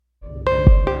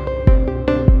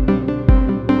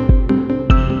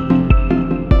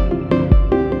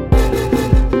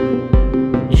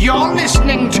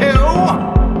listening to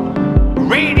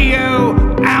Radio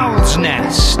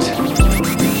Owlsnest.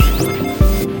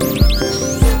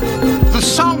 The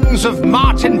songs of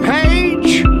Martin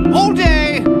Page, all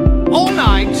day, all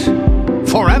night,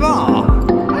 forever.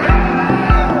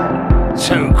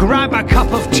 So grab a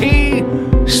cup of tea,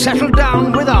 settle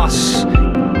down with us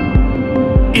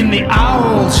in the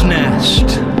Owl's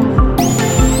Nest.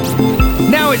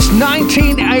 Now it's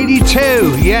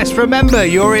 1982. Yes, remember,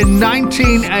 you're in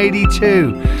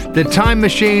 1982. The time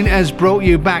machine has brought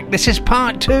you back. This is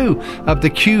part 2 of the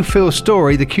Q.Feel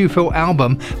story, the Q.Feel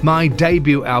album, my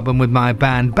debut album with my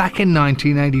band back in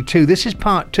 1982. This is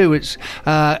part 2. It's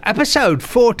episode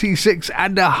 46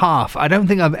 and a half. I don't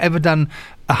think I've ever done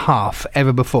a half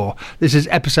ever before. This is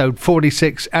episode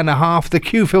 46 and a half, the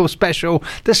Q.Feel special,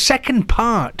 the second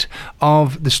part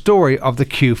of the story of the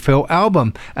Q.Feel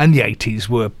album. And the 80s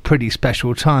were a pretty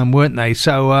special time, weren't they?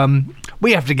 So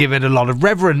we have to give it a lot of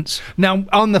reverence. Now,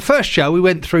 on the first show, we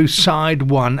went through side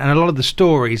 1 and a lot of the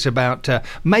stories about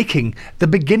making the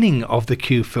beginning of the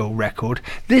Q.Feel record.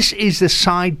 This is the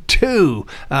side 2,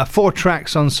 4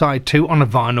 tracks on side 2 on a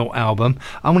vinyl album.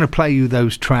 I'm going to play you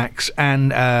those tracks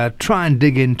and try and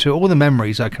dig into all the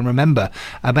memories I can remember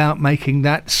about making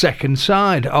that second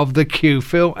side of the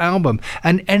Q.Feel album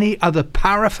and any other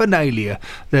paraphernalia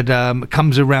that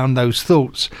comes around those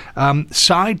thoughts.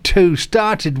 Side 2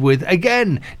 started with, again,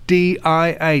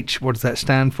 DIH. What does that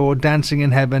stand for? Dancing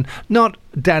in Heaven. Not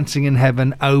Dancing in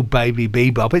Heaven, Oh Baby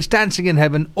Be-Bop. It's Dancing in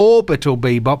Heaven, Orbital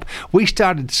Be-Bop. We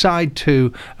started side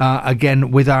 2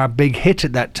 again with our big hit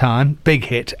at that time. Big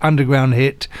hit, underground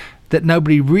hit, that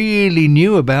nobody really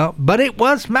knew about, but it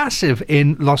was massive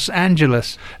in Los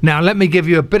Angeles. Now, let me give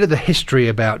you a bit of the history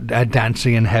about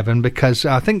Dancing in Heaven, because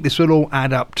I think this will all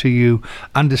add up to you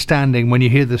understanding when you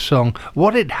hear the song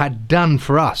what it had done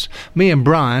for us. Me and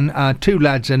Brian, 2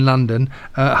 lads in London,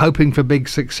 hoping for big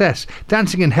success.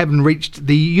 Dancing in Heaven reached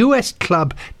the US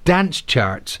Club Dance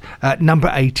Charts at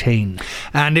number 18,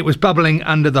 and it was bubbling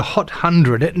under the Hot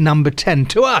 100 at number 10.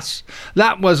 To us,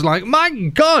 that was like, my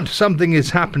God, something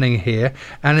is happening here.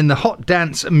 And in the Hot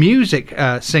Dance Music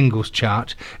singles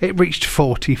chart, it reached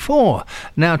 44.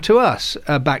 Now, to us,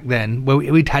 back then, well,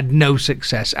 we'd had no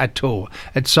success at all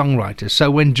at songwriters. So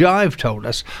when Jive told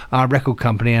us, our record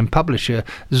company and publisher,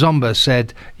 Zomba,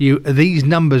 said, these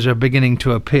numbers are beginning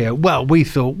to appear, well, we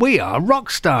thought, we are rock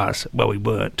stars. Well, we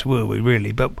weren't, were we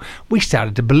really? But we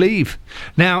started to believe.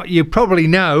 Now, you probably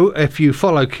know, if you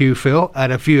follow Q.Feel,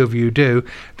 and a few of you do,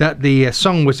 that the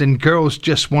song was in Girls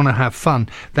Just Wanna Have Fun,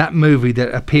 that movie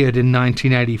that appeared in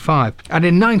 1985. And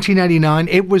in 1989,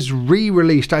 it was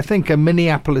re-released. I think a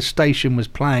Minneapolis station was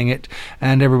playing it,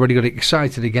 and everybody got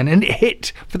excited again. And it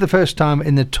hit for the first time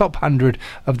in the top 100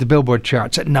 of the Billboard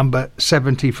charts at number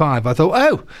 75. I thought,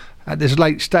 oh, at this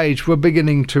late stage, we're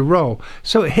beginning to roll.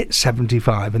 So it hit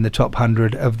 75 in the top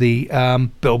 100 of the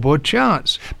Billboard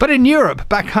charts. But in Europe,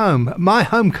 back home, my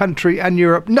home country and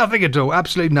Europe, nothing at all,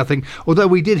 absolutely nothing. Although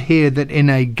we did hear that in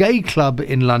a gay club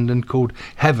in London called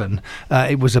Heaven,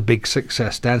 it was a big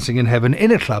success, Dancing in Heaven,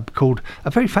 in a club called, a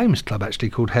very famous club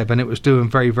actually called Heaven. It was doing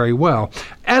very, very well.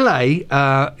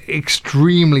 LA,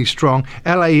 extremely strong.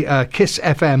 LA Kiss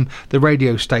FM, the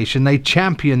radio station, they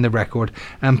championed the record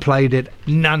and played it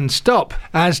non-stop,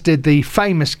 as did the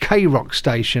famous K-Rock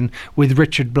station with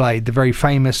Richard Blade, the very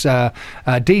famous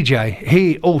DJ.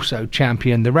 He also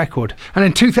championed the record. And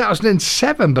in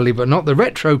 2007, believe it or not, the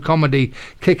retro comedy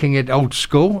Kicking It Old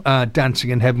School, Dancing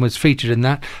in Heaven, was featured in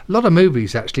that. A lot of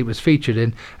movies actually was featured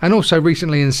in. And also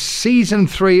recently in season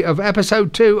 3 of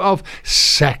episode 2 of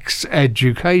Sex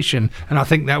Education. And I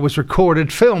think that was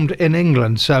recorded, filmed in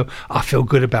England. So I feel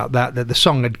good about that the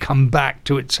song had come back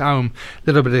to its home. A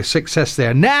little bit of success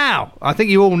there. Now, I think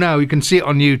you all know, you can see it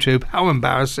on YouTube, how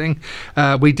embarrassing.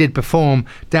 We did perform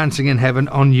Dancing in Heaven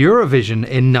on Eurovision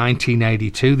in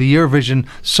 1982, the Eurovision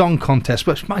Song Contest,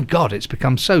 which, my God, it's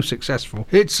become so successful.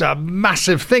 It's a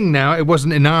massive thing now. It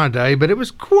wasn't in our day, but it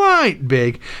was quite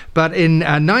big. But in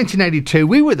 1982,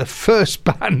 we were the first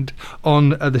band on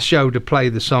the show to play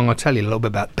the song. I'll tell you a little bit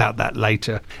about that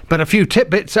later. But a few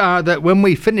tidbits are that when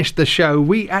we finished the show,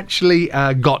 we actually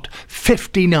got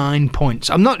 59 points.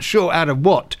 I'm not sure out of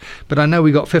what, but I know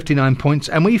we got 59 points,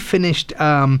 and we finished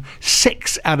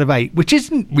 6 out of 8, which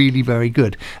isn't really very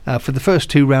good. For the first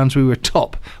 2 rounds, we were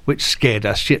top, which scared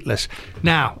us shitless.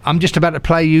 Now, I'm just about to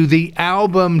play you the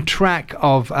album track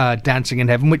of Dancing in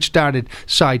Heaven, which started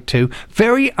side 2.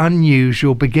 Very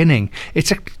unusual beginning.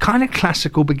 It's a kind of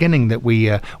classical beginning that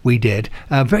we did,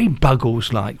 very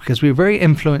Buggles-like, because we were very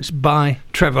influenced by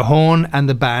Trevor Horn and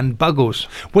the band Buggles.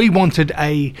 We wanted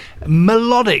a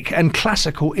melodic and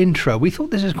classical intro. We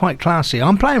thought this this is quite classy.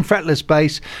 I'm playing fretless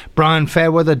bass, Brian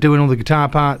Fairweather doing all the guitar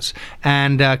parts,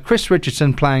 and Chris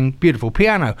Richardson playing beautiful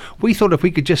piano. We thought if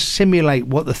we could just simulate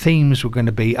what the themes were going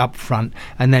to be up front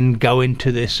and then go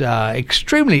into this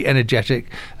extremely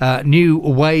energetic new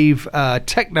wave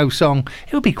techno song,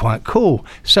 it would be quite cool.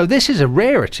 So this is a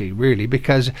rarity, really,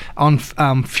 because on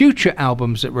future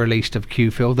albums that were released of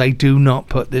Q.Feel, they do not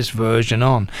put this version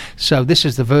on. So this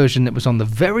is the version that was on the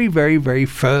very, very, very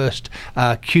first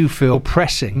Q.Feel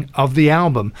pressing of the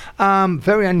album.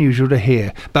 Very unusual to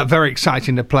hear, but very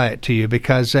exciting to play it to you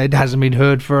because it hasn't been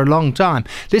heard for a long time.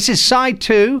 This is side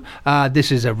 2.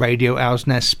 This is a Radio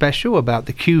Owlsnest special about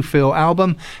the Q.Feel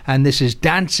album, and this is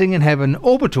Dancing in Heaven,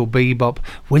 Orbital Be-Bop,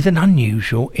 with an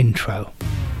unusual intro.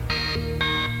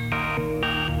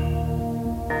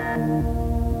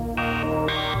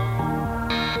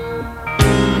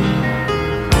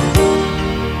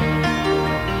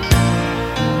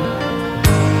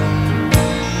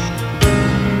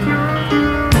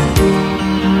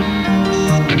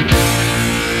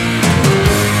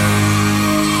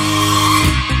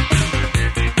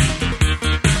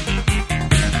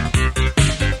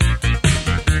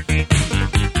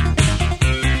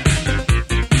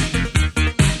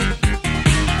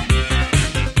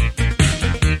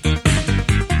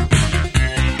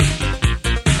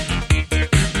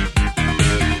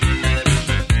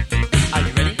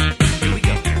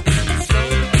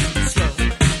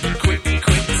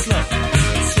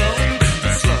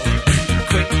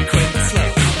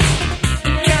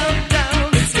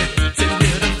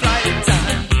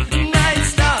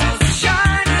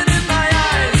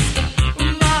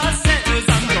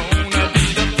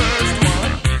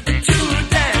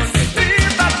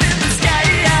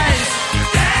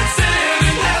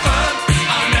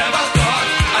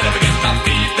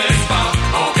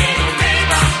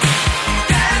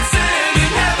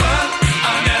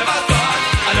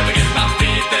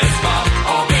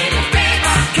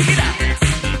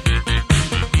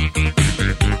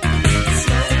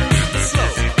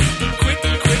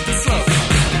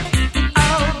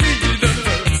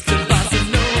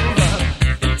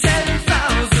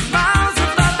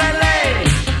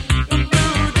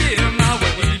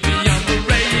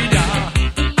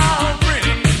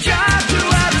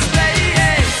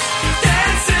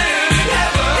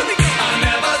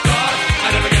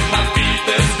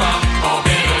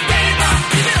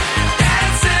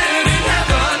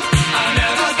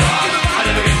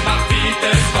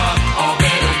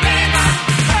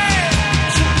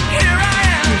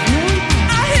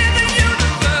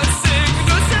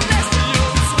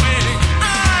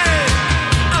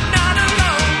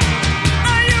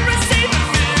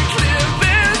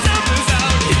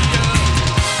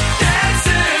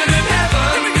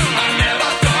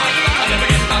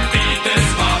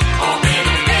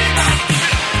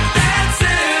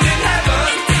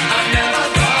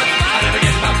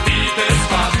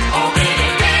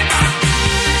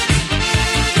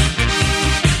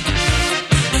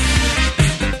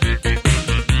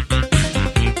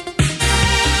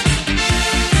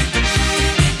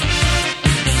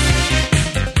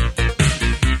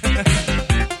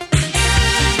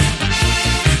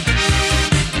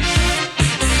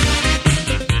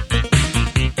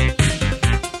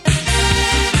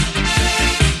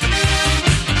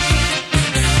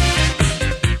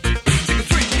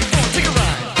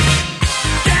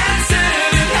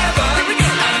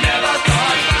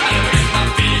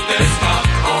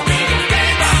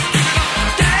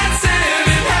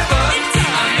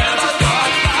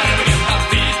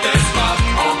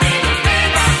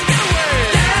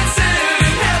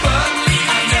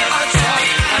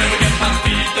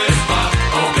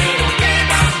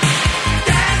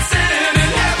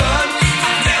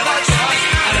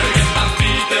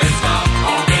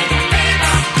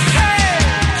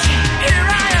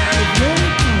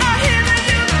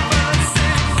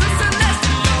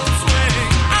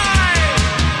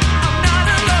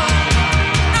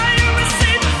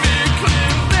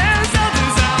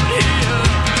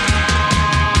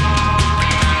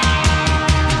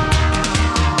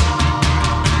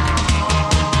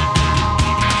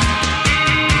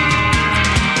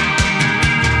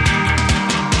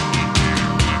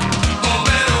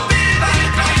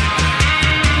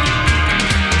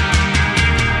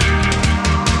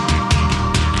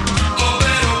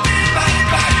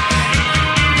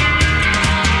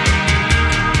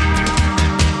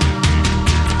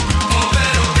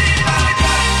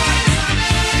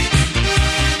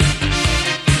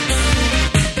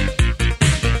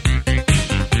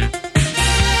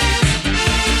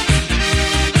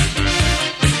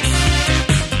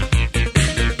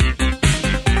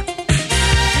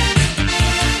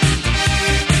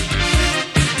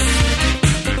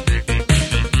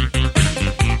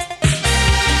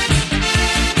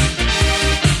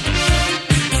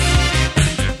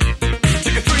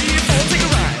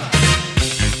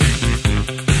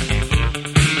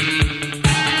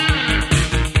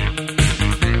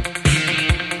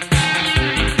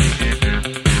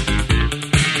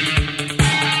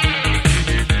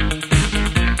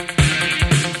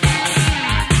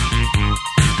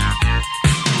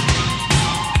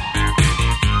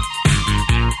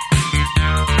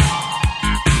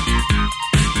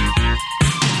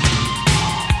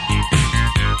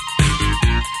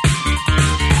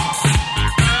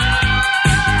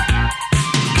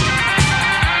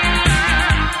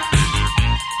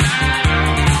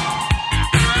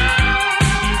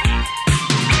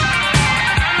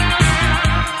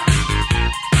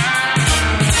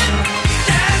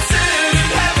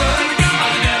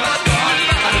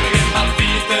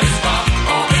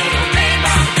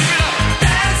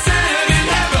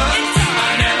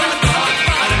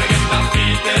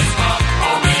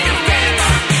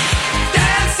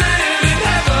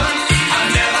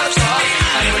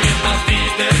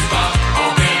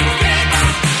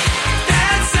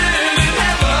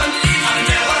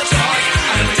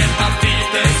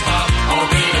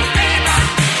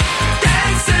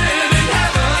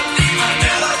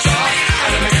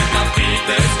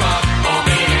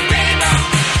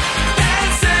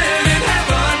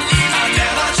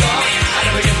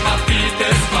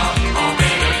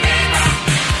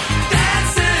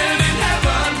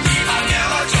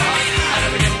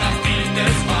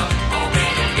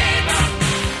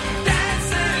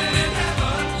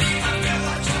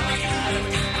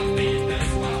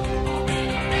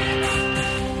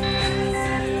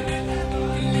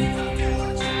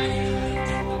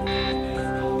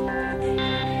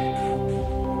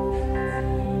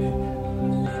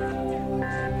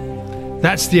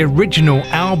 That's the original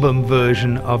album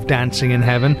version of Dancing in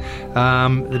Heaven,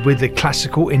 with the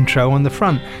classical intro on the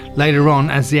front. Later on,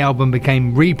 as the album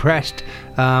became repressed,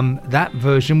 that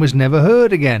version was never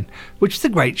heard again, which is a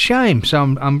great shame. So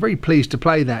I'm very pleased to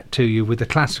play that to you with the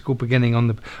classical beginning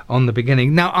on the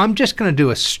beginning. Now I'm just going to do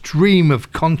a stream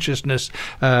of consciousness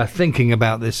thinking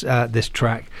about this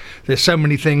track. There's so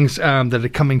many things that are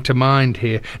coming to mind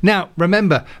here. Now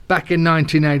remember, back in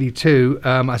 1982,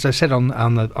 as I said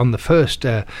on the first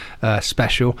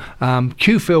special,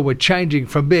 Q.Feel were changing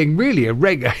from being really a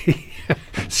reggae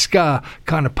ska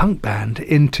kind of punk band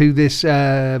into this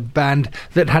band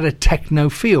that had a techno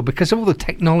feel, because all the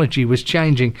technology was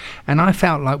changing, and I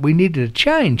felt like we needed a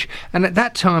change. And at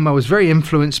that time I was very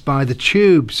influenced by the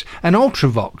Tubes and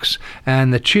Ultravox,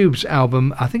 and the Tubes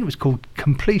album, I think it was called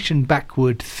Completion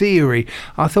Backward Theory,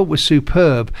 I thought was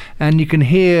superb. And you can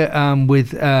hear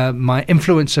with my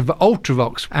influence of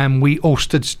Ultravox and We All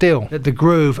Stood Still, the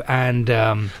groove and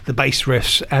the bass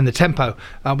riffs and the tempo,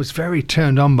 I was very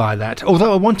turned on by that,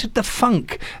 although I wanted the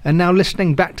funk. And now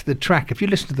listening back to the track, if you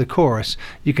listen to the chorus,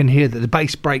 you can hear that the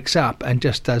bass breaks up and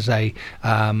just does a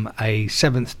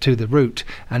seventh to the root,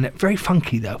 and very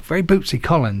funky though, very Bootsy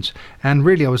Collins. And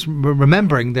really I was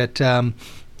remembering that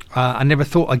I never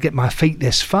thought I'd get my feet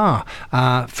this far.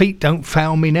 Feet Don't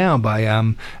Fail Me Now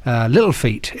by Little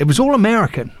Feat. It was all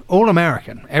American.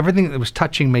 Everything that was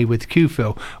touching me with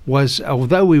Q.Feel was,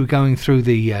 although we were going through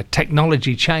the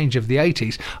technology change of the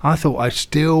 80s, I thought I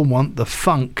still want the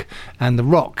funk and the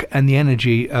rock and the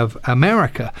energy of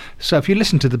America. So if you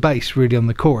listen to the bass really on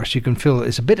the chorus, you can feel that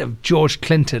there's a bit of George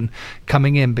Clinton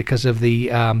coming in because of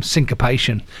the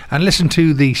syncopation. And listen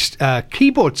to the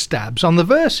keyboard stabs on the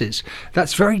verses.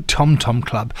 That's very Tom Tom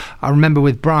Club. I remember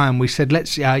with Brian we said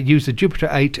let's use the Jupiter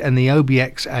 8 and the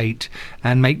OBX 8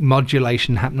 and make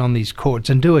modulation happen on these chords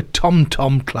and do a Tom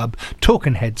Tom Club,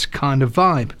 Talking Heads kind of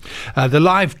vibe. The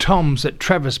live toms that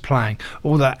Trevor's playing,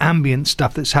 all the ambient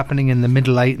stuff that's happening in the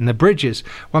middle 8 and the bridges.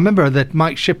 Well, I remember that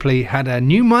Mike Shipley had a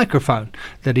new microphone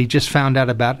that he just found out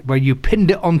about, where you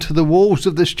pinned it onto the walls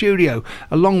of the studio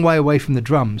a long way away from the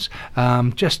drums.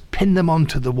 Just pin them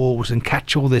onto the walls and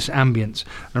catch all this ambience.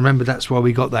 I remember that's why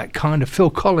we got that kind of Phil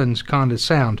Collins kind of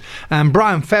sound. And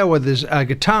Brian Fairweather's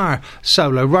guitar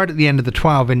solo right at the end of the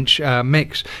 12-inch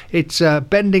mix, it's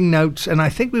bending notes, and I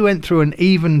think we went through an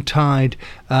Eventide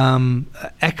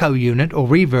echo unit or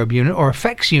reverb unit or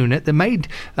effects unit that made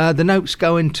the notes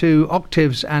go into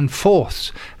octaves and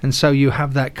fourths, and so you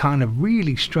have that kind of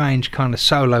really strange kind of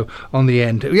solo on the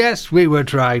end. Yes, we were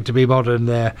trying to be modern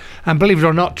there, and believe it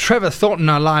or not, Trevor Thornton,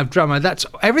 our live drummer, that's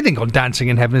everything on Dancing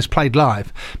in Heaven is played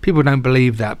live. People don't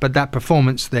believe that, but that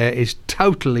performance there is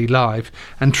totally live.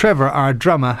 And Trevor, our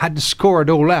drummer, had to score it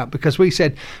all out, because we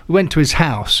went to his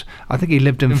house. I think he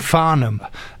lived in Farnham,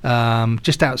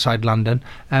 just outside London,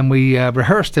 and we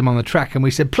rehearsed him on the track, and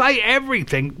we said play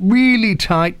everything really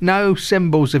tight, no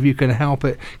cymbals if you can help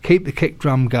it, keep the kick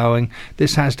drum going,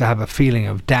 this has to have a feeling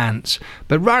of dance.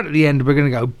 But right at the end we're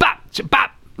going to go bap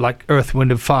bap like Earth,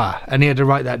 Wind and Fire, and he had to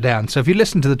write that down. So if you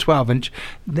listen to the 12-inch,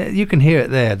 you can hear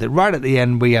it there, that right at the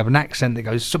end we have an accent that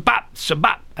goes sabap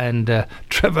sabap. And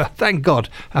Trevor, thank God,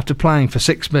 after playing for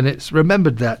 6 minutes,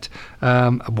 remembered that.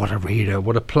 What a reader,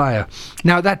 what a player.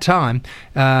 Now at that time,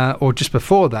 or just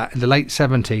before that, in the late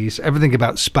 70s, everything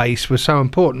about space was so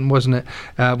important, wasn't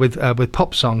it? With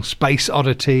pop songs, Space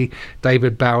Oddity,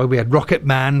 David Bowie, we had Rocket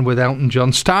Man with Elton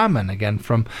John, Starman again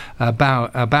from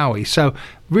Bowie. So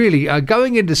really,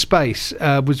 going into space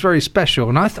was very special,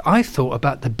 and I thought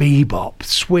about the bebop,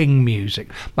 swing music.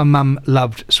 My mum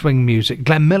loved swing music,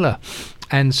 Glenn Miller.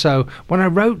 And so when I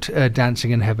wrote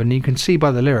Dancing in Heaven, you can see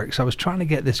by the lyrics, I was trying to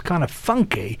get this kind of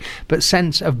funky but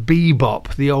sense of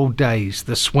bebop, the old days,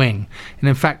 the swing. And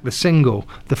in fact, the single,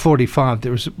 the 45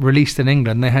 that was released in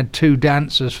England, they had two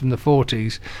dancers from the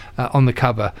 40s on the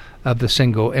cover of the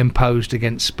single, imposed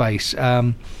against space.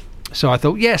 So I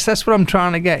thought, yes, that's what I'm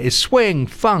trying to get, is swing,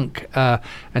 funk,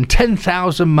 and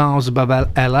 10,000 miles above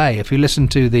LA. If you listen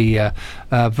to the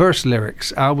verse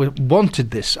lyrics, I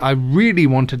wanted this. I really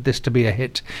wanted this to be a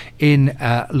hit in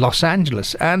Los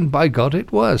Angeles, and by God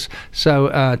it was.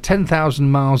 So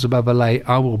 10,000 miles above LA,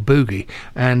 I will boogie.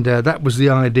 And that was the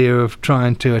idea of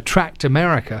trying to attract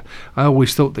America. I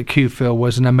always thought that Q.Feel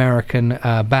was an American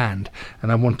band,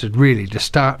 and I wanted really to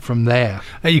start from there.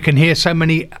 You can hear so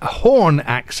many horn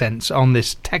accents sequence on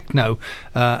this techno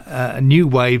new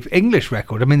wave English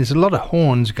record. I mean, there's a lot of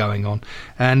horns going on,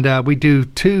 and we do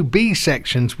 2 B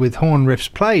sections with horn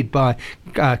riffs played by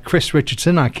Chris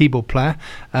Richardson, our keyboard player,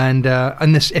 and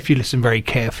this, if you listen very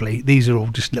carefully, these are all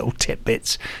just little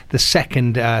tidbits. The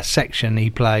second section he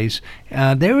plays,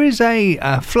 there is a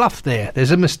fluff there.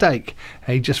 There's a mistake.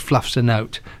 He just fluffs a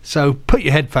note. So put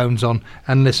your headphones on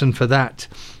and listen for that.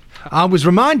 I was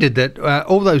reminded that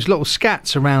all those little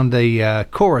scats around the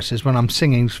choruses when I'm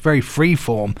singing, very free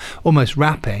form, almost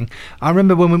rapping. I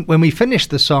remember when we finished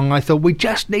the song, I thought we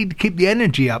just need to keep the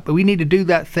energy up, but we need to do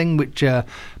that thing which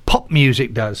pop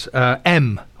music does.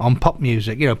 M on pop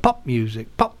music, pop music.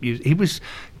 He was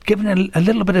given a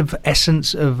little bit of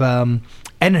essence of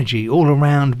energy all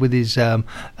around with his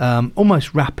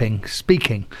almost rapping,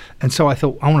 speaking. And so I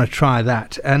thought, I want to try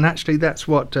that. And actually that's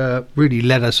what really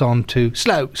led us on to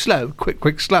slow,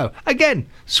 quick, slow. Again,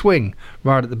 swing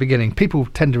right at the beginning. People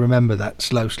tend to remember that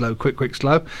slow, quick,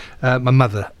 slow. My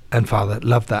mother and father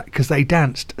loved that because they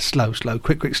danced slow,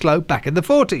 quick, slow back in the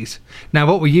 40s. Now,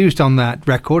 what we used on that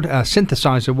record,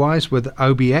 synthesizer-wise, with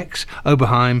OBX,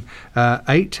 Oberheim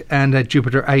 8 and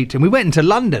Jupiter 8. And we went into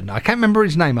London. I can't remember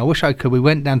his name. I wish I could. We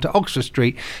went down to Oxford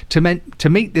Street to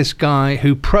meet this guy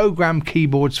who programmed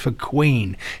keyboards for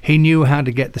Queen. He knew how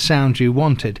to get the sound you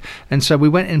wanted. And so we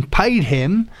went and paid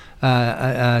him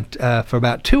for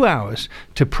about 2 hours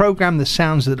to program the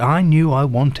sounds that I knew I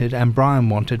wanted and Brian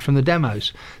wanted from the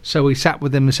demos. So we sat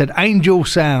with him and said, angel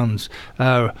sounds,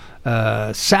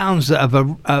 sounds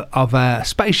of a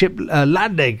spaceship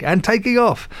landing and taking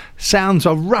off, sounds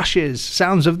of rushes,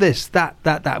 sounds of this, that.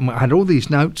 And I had all these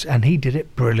notes, and he did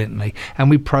it brilliantly, and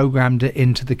we programmed it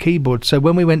into the keyboard. So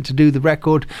when we went to do the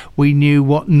record, we knew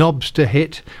what knobs to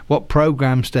hit, what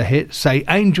programs to hit. Say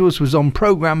Angels was on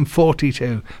program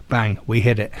 42. Bang, we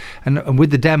hit it. And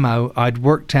with the demo, I'd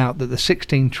worked out that the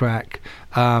 16-track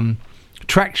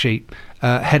track sheet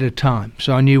ahead of time,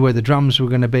 so I knew where the drums were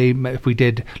going to be. If we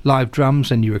did live drums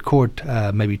and you record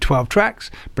maybe 12 tracks,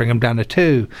 bring them down to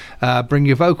 2. Bring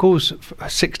your vocals,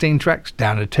 16 tracks,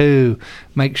 down to 2.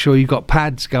 Make sure you got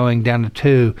pads going, down to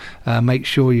 2. Make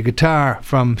sure your guitar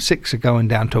from 6 are going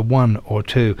down to 1 or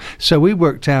 2. So we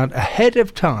worked out ahead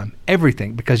of time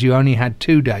everything, because you only had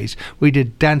 2 days. We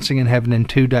did Dancing in Heaven in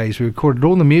 2 days. We recorded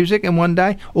all the music in 1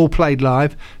 day, all played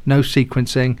live, no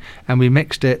sequencing, and we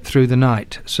mixed it through the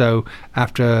night. So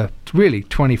after really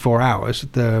 24 hours,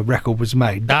 the record was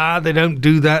made. They don't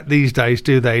do that these days,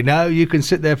 do they? No, you can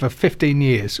sit there for 15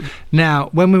 years. Now,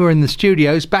 when we were in the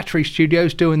studios, Battery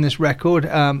Studios, doing this record,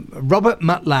 Robert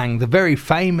Mutt-Lang, the very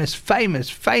famous,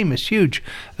 huge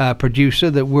producer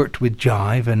that worked with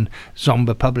Jive and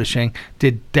Zomba Publishing,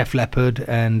 did Def Leppard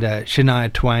and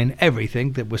Shania Twain,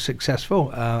 everything that was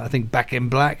successful. I think Back in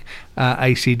Black,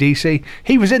 AC/DC.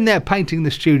 He was in there painting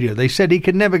the studio. They said he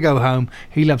could never go home.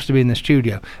 He loves to be in the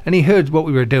studio. And he heard what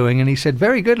we were doing, and he said,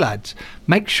 very good, lads.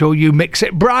 Make sure you mix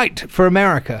it bright for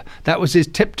America. That was his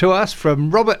tip to us from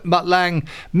Robert Mutt-Lang.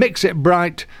 Mix it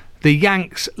bright. The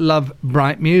Yanks love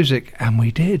bright music. And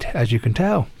we did, as you can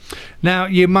tell. Now,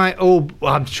 you might all,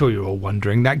 well, I'm sure you're all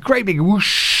wondering, that great big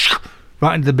whoosh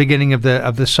right at the beginning of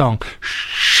the song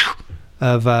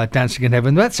of Dancing in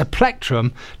Heaven. That's a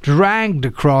plectrum dragged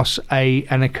across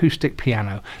an acoustic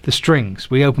piano. The strings.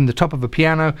 We opened the top of a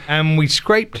piano and we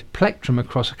scraped plectrum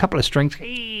across a couple of strings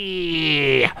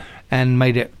and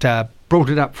made it, brought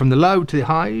it up from the low to the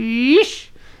high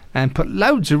and put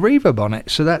loads of reverb on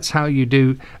it. So that's how you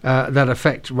do that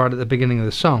effect right at the beginning of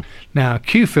the song. Now,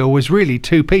 Q.Feel was really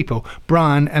 2 people,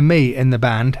 Brian and me in the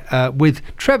band, with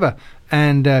Trevor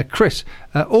and Chris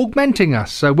augmenting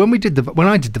us. So when I did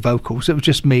the vocals, it was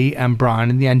just me and Brian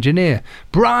and the engineer.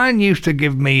 Brian used to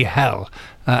give me hell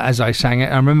as I sang it.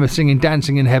 I remember singing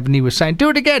Dancing in Heaven. He was saying, do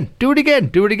it again, do it again,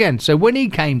 do it again. So when he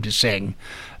came to sing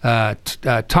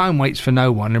Time Waits for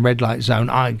No One in Red Light Zone,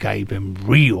 I gave him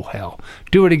real hell.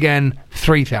 Do it again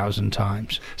 3,000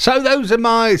 times. So those are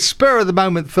my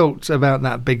spur-of-the-moment thoughts about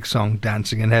that big song,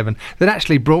 Dancing in Heaven, that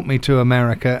actually brought me to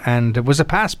America and was a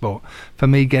passport for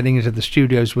me getting into the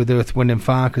studios with Earth, Wind &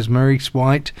 Fire, because Maurice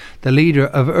White, the leader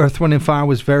of Earth, Wind & Fire,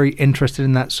 was very interested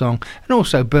in that song. And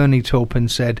also Bernie Taupin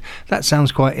said, that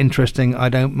sounds quite interesting. I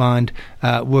don't mind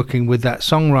working with that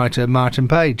songwriter, Martin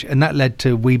Page. And that led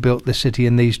to We Built the City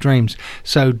in These Dreams.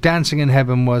 So Dancing in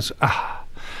Heaven was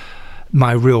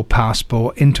my real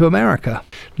passport into America.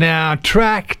 Now,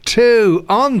 track 2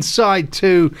 on side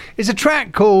 2 is a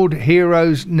track called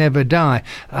Heroes Never Die.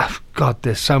 God,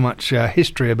 there's so much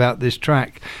history about this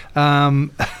track.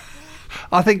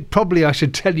 I think probably I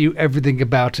should tell you everything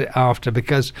about it after,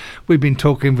 because we've been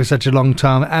talking for such a long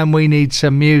time and we need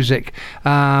some music.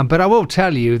 But I will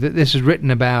tell you that this is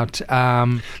written about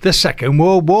the Second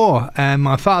World War, and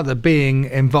my father being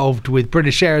involved with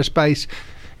British Aerospace.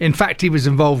 In fact, he was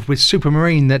involved with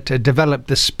Supermarine that developed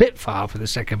the Spitfire for the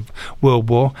Second World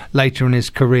War later in his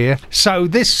career. So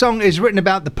this song is written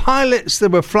about the pilots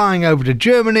that were flying over to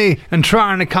Germany and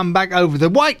trying to come back over the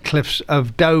White Cliffs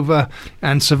of Dover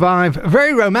and survive.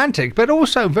 Very romantic, but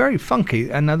also very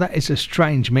funky. And now that is a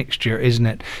strange mixture, isn't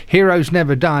it? Heroes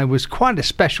Never Die was quite a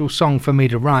special song for me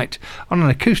to write on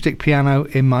an acoustic piano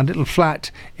in my little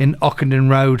flat in Ockenden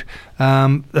Road.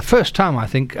 The first time, I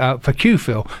think, for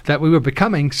Q.Feel, that we were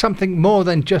becoming something more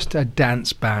than just a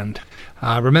dance band.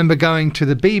 I remember going to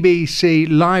the BBC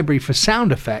library for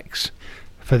sound effects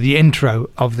for the intro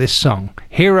of this song.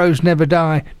 Heroes Never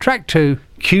Die, track 2,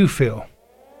 Q.Feel.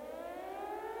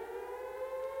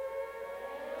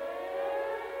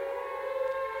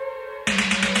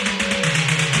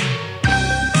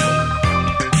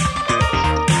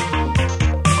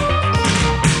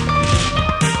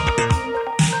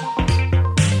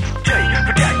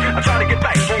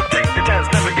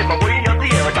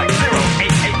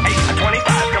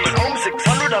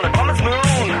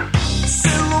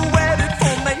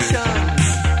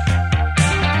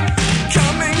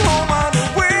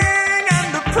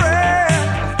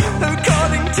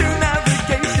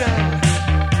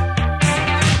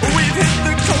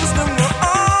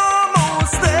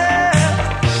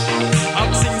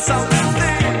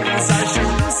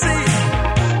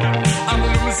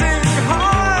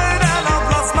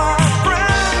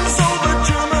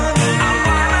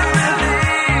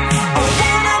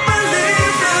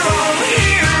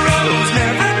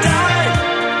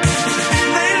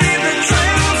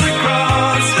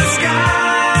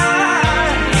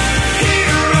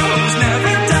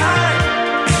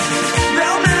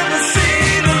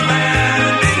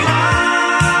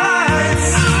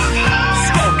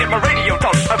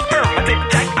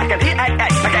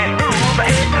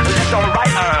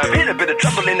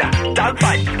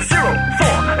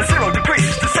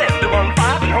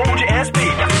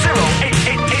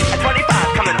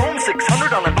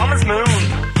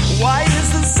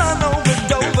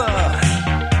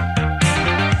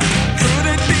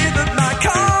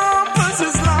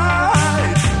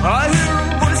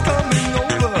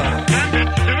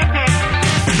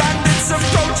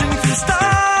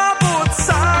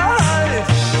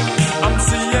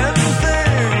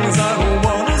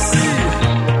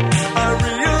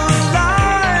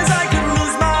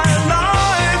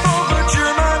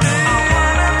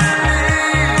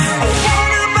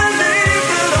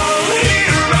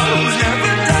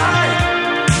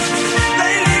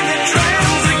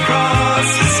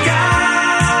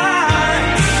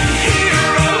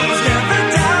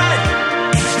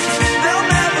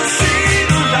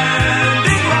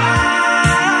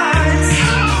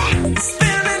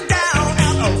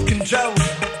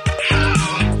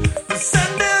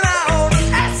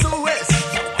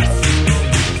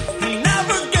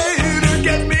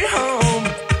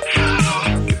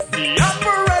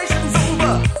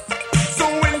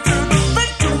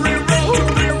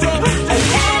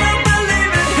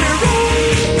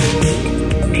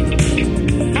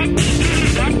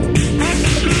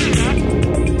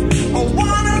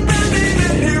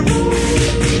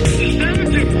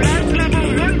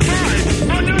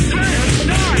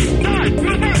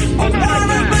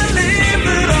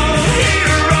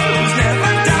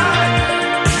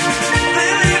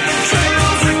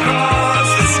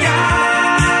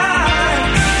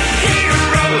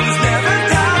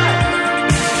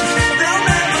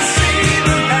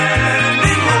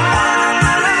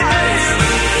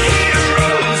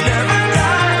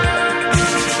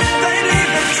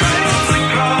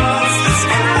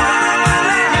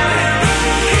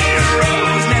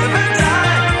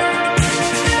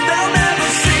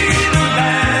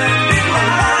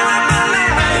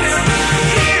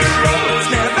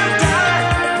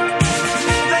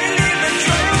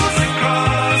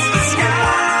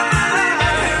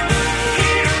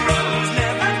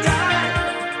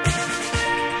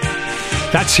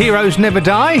 That's Heroes Never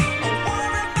Die,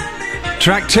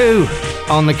 track 2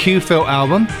 on the Q.Feel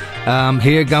album.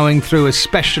 Here going through a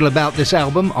special about this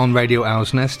album on Radio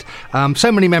Owlsnest.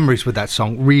 So many memories with that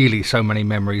song, really so many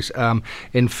memories.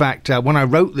 In fact, when I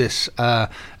wrote this,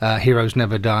 Heroes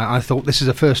Never Die, I thought this is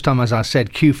the first time, as I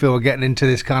said, Q.Feel are getting into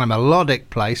this kind of melodic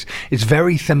place. It's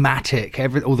very thematic.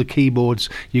 All the keyboards,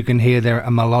 you can hear there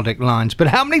are melodic lines. But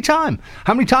how many times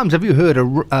have you heard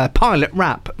a pilot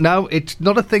rap? No, it's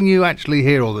not a thing you actually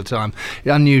hear all the time.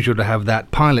 It's unusual to have that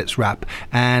pilot's rap.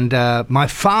 And my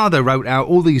father wrote out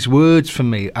all these words for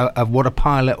me of what a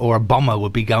pilot or a bomber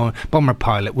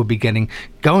pilot would be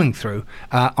going through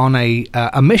on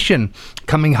a mission,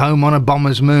 coming home on a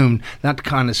bomber's moon, that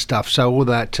kind of stuff. So all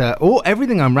that,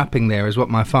 everything I'm rapping there is what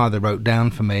my father wrote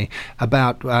down for me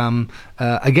about,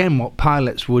 again, what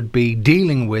pilots would be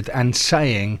dealing with and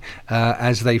saying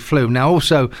as they flew. Now,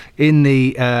 also in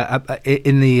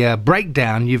the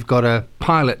breakdown, you've got a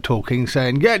pilot talking,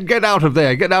 saying, "Get out of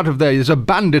there! Get out of there! There's a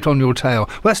bandit on your tail."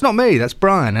 Well, that's not me. That's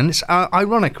Brian, and it's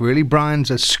ironic, really.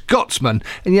 Brian's a Scotsman,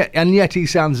 and yet he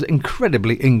sounds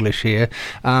incredibly English here.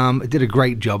 Did a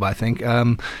great job, I think.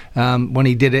 When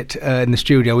he did it in the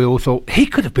studio, we all thought he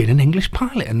could have been an English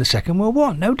pilot in the Second World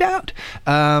War, no doubt.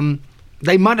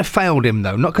 They might have failed him,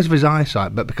 though, not because of his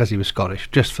eyesight, but because he was Scottish,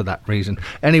 just for that reason.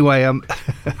 Anyway,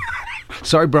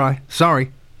 sorry, Brian,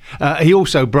 sorry.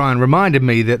 Brian reminded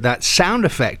me that sound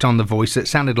effect on the voice that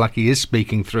sounded like he is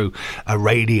speaking through a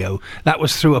radio, that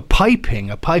was through a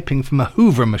piping from a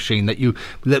Hoover machine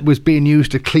that was being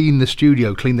used to clean the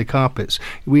studio, clean the carpets.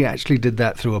 We actually did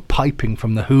that through a piping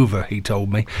from the Hoover, he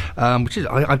told me, which is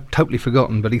I've totally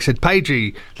forgotten. But he said,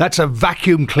 "Pagey, that's a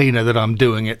vacuum cleaner that I'm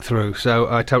doing it through." So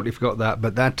I totally forgot that.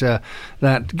 But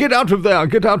that "get out of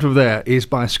there" is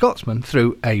by a Scotsman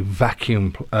through a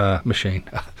vacuum machine.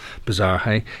 Bizarre,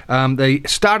 hey? The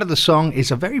start of the song is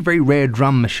a very, very rare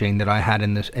drum machine that I had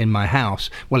in my house,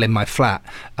 well, in my flat.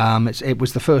 It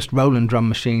was the first Roland drum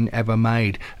machine ever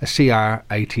made, a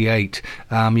CR88.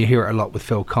 You hear it a lot with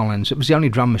Phil Collins. It was the only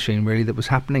drum machine, really, that was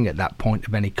happening at that point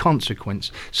of any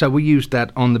consequence. So we used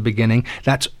that on the beginning.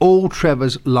 That's all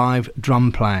Trevor's live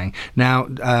drum playing. Now,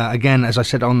 again, as I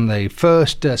said on the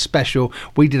first special,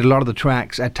 we did a lot of the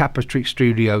tracks at Tapestry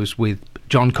Studios with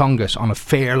John Congus on a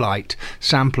Fairlight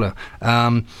sampler.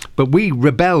 But we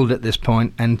rebelled at this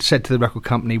point and said to the record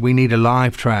company, "We need a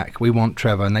live track. We want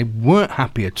Trevor." And they weren't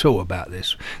happy at all about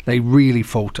this. They really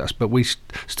fought us. But we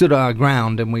stood our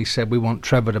ground and we said, "We want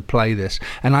Trevor to play this."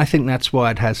 And I think that's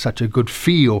why it has such a good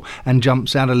feel and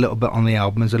jumps out a little bit on the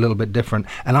album, is a little bit different.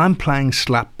 And I'm playing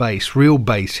slap bass, real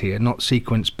bass here, not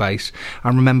sequence bass. I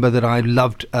remember that I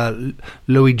loved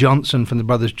Louis Johnson from the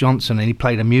Brothers Johnson, and he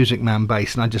played a Music Man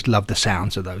bass, and I just loved the sound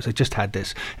of those. They just had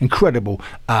this incredible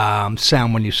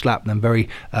sound when you slap them, very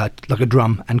like a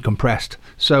drum and compressed.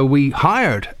 So we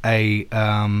hired a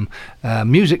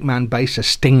Music Man bass, a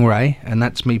Stingray, and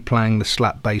that's me playing the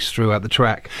slap bass throughout the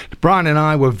track. Brian and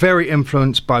I were very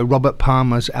influenced by Robert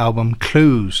Palmer's album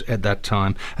Clues at that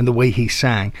time, and the way he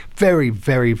sang. Very,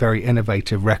 very, very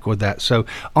innovative record, that. So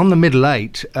on the middle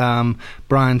eight,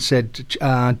 Brian said,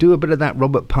 do a bit of that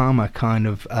Robert Palmer kind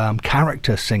of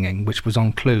character singing, which was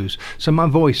on Clues. So my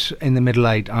voice in the middle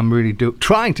eight, I'm really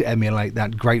trying to emulate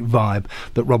that great vibe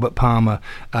that Robert Palmer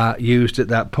used at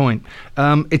that point.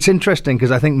 It's interesting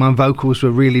because I think my vocals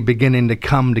were really beginning to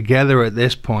come together at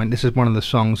this point. This is one of the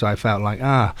songs I felt like,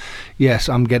 yes,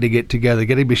 I'm getting it together,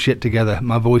 getting my shit together.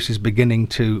 My voice is beginning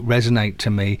to resonate to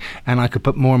me, and I could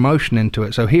put more emotion into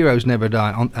it. So Heroes Never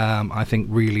Die, I think,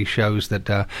 really shows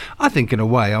that I think in a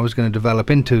way I was going to develop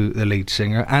into the lead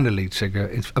singer and a lead singer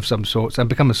of some sorts and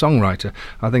become a songwriter.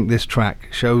 I think this track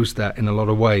shows that in a lot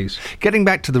of ways. Getting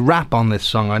back to the rap on this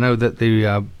song, I know that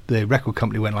the record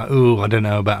company went like, "Oh, I don't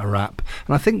know about a rap,"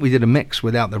 and I think we did a mix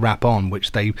without the rap on,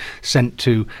 which they sent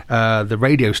to the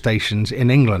radio stations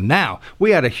in England. Now,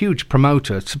 we had a huge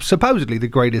promoter, supposedly the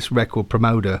greatest record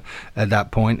promoter at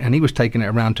that point, and he was taking it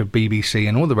around to BBC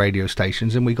and all the radio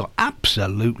stations, and we got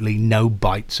absolutely no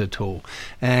bites at all.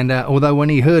 And although when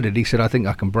he heard it, he said, "I think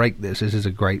I can break this. This is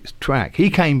a great track." He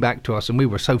came back to us, and we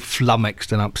were so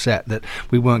flummoxed and upset that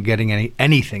we weren't getting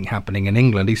anything happening in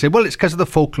England. He said, "Well, it's because of the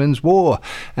Falklands War,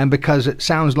 and because it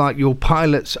sounds like your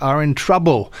pilots are in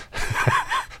trouble."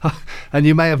 "And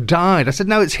you may have died." I said,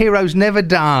 "No, it's Heroes Never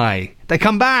Die. they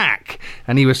come back.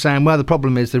 And he was saying, well, the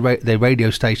problem is the radio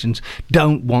stations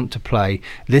don't want to play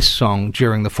this song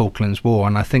during the Falklands War.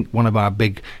 And I think one of our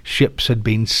big ships had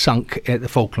been sunk at the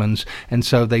Falklands, and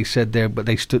so they said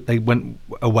they went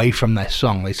away from their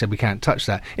song. They said, we can't touch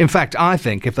that. In fact, I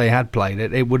think if they had played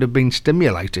it, it would have been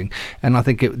stimulating. And I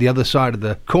think the other side of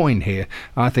the coin here,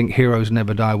 I think Heroes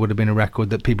Never Die would have been a record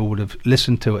that people would have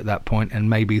listened to at that point and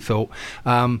maybe thought,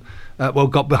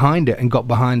 got behind it and got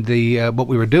behind the what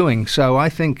we were doing. So I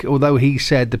think, although he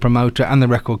said, the promoter and the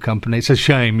record company, it's a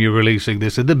shame you're releasing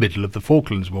this in the middle of the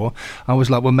Falklands War, I was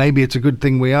like, well, maybe it's a good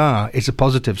thing we are. It's a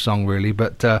positive song, really,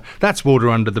 but that's water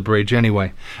under the bridge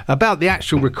anyway. About the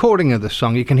actual recording of the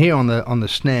song, you can hear on the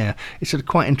snare, it's a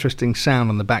quite interesting sound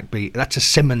on the backbeat. That's a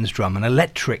Simmons drum, an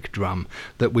electric drum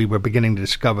that we were beginning to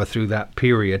discover through that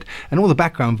period. And all the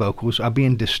background vocals are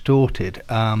being distorted,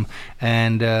 and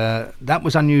that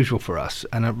was unusual for us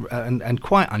and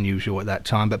quite unusual at that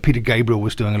time. But Peter Gabriel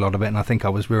was doing a lot of it, and I think I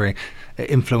was very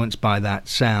influenced by that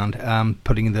sound,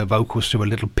 putting the vocals through a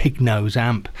little pig nose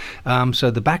amp.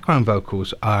 So the background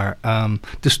vocals are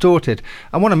distorted.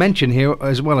 I want to mention here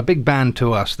as well a big band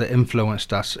to us that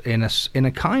influenced us in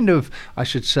a kind of, I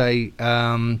should say,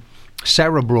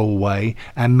 cerebral way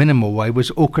and minimal way,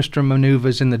 was Orchestra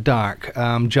Manoeuvres in the Dark,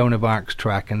 Joan of Arc's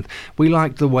track, and we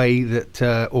liked the way that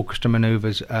Orchestra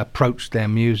Manoeuvres approached their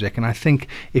music. And I think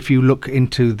if you look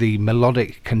into the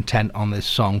melodic content on this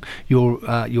song,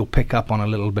 you'll pick up on a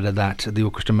little bit of that. The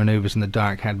Orchestra Manoeuvres in the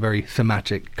Dark had very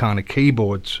thematic kind of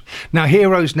keyboards. Now,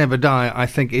 Heroes Never Die, I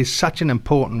think, is such an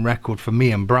important record for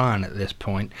me and Brian at this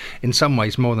point, in some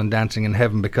ways more than Dancing in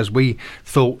Heaven, because we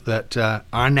thought that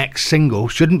our next single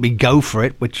shouldn't be Go For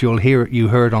It, which you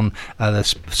heard on the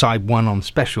side one on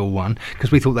Special One,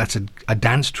 because we thought that's a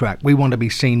dance track. We want to be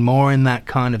seen more in that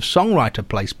kind of songwriter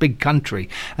place, big country,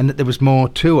 and that there was more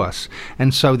to us.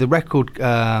 And so the record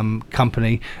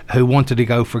company who wanted to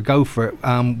go for it,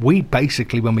 we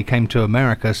basically, when we came to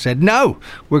America, said, no,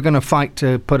 we're going to fight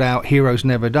to put out Heroes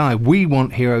Never Die. We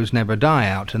want Heroes Never Die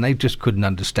out, and they just couldn't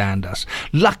understand us.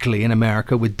 Luckily, in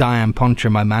America, with Diane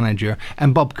Poncher, my manager,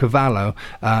 and Bob Cavallo,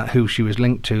 who she was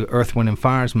linked to, Earth, Wind and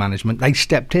Fire's management, they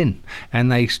stepped in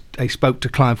and they spoke to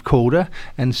Clive Calder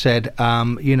and said,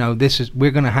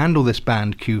 we're going to handle this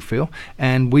band Q.Feel,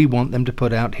 and we want them to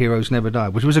put out Heroes Never Die,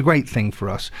 which was a great thing for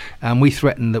us. And we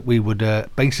threatened that we would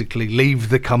basically leave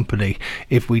the company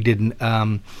if we didn't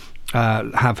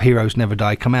have Heroes Never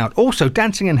Die come out. Also,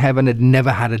 Dancing in Heaven had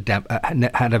never had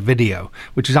a video,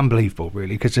 which is unbelievable,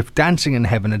 really, because if Dancing in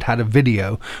Heaven had had a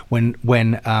video when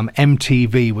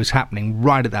MTV was happening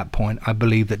right at that point, I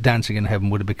believe that Dancing in Heaven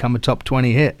would have become a top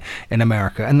 20 hit in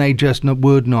America, and they just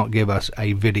would not give us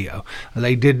a video.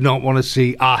 They did not want to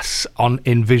see us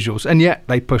in visuals, and yet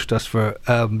they pushed us for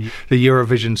the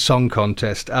Eurovision Song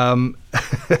Contest.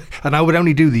 And I would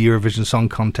only do the Eurovision Song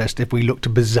Contest if we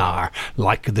looked bizarre,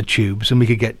 like the Tubes, and we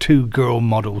could get two girl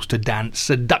models to dance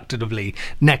seductively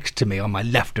next to me on my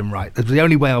left and right. That's the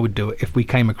only way I would do it, if we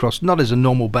came across not as a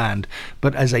normal band,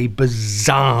 but as a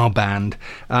bizarre band.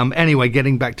 Anyway,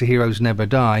 getting back to Heroes Never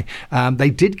Die, they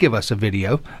did give us a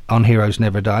video on Heroes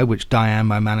Never Die, which Diane,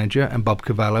 my manager, and Bob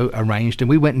Cavallo arranged, and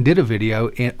we went and did a video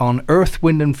on Earth,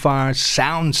 Wind and Fire's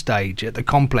soundstage at the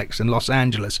Complex in Los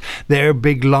Angeles, their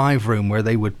big live room where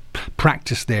they would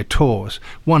practice their tours.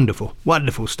 Wonderful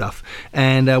stuff.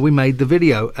 And we made the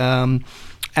video.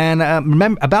 And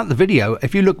remember about the video,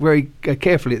 if you look very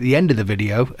carefully at the end of the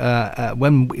video,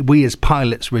 when we as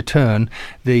pilots return,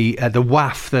 the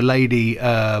WAF, the lady,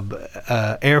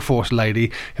 Air Force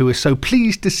lady, who is so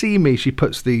pleased to see me, she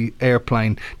puts the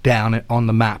airplane down on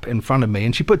the map in front of me,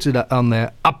 and she puts it on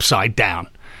there upside down.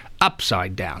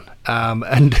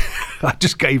 And I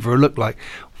just gave her a look like,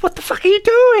 what the fuck are you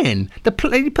doing? You put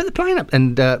the plane up.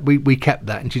 And we kept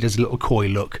that, and she does a little coy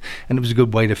look, and it was a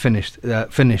good way to finish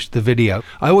the video.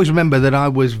 I always remember that I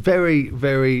was very,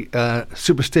 very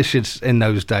superstitious in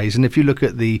those days, and if you look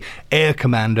at the air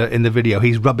commander in the video,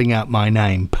 he's rubbing out my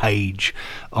name, Page,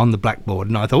 on the blackboard,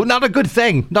 and I thought, not a good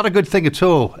thing at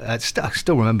all. I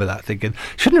still remember that, thinking,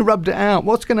 shouldn't have rubbed it out,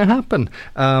 what's going to happen?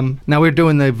 Now, we're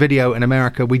doing the video in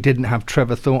America. We didn't have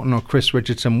Trevor Thornton or Chris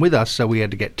Richardson with us, so we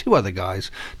had to get two other guys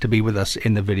to be with us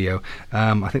in the video.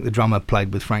 I think the drummer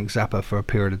played with Frank Zappa for a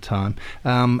period of time,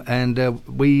 and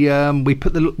we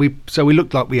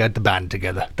looked like we had the band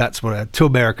together. That's what two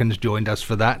Americans joined us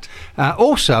for that.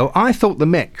 Also, I thought the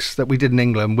mix that we did in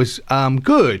England was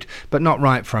good, but not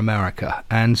right for America,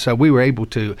 and so we were able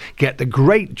to get the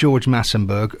great George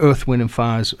Massenburg, Earth, Wind and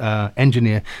Fire's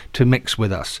engineer, to mix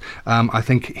with us. I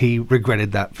think he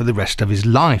regretted that for the rest of his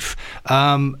life,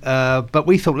 but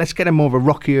we thought, let's get a more of a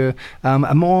rockier,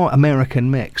 a more American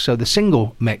mix. So the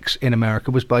single mix in America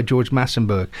was by George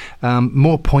Massenburg,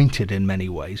 more pointed in many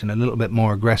ways and a little bit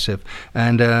more aggressive.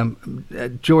 And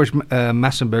George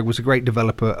Massenburg was a great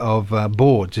developer of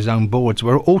boards. His own boards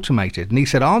were automated, and he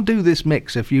said, I'll do this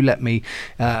mix if you let me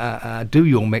do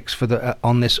your mix for the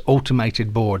on this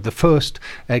automated board, the first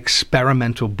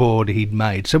experimental board he'd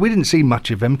made. So we didn't see much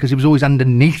of him because he was always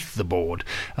underneath the board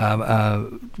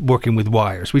working with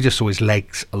wires. We just saw his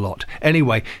legs a lot.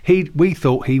 Anyway, we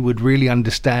thought he would really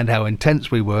understand how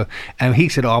intense we were, and he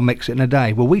said, I'll mix it in a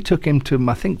day. Well, we took him to,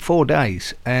 I think, 4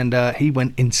 days, and he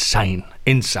went insane.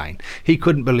 He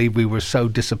couldn't believe we were so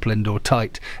disciplined or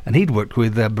tight, and he'd worked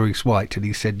with Bruce White, and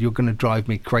he said, you're going to drive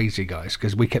me crazy, guys,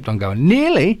 because we kept on going,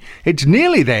 it's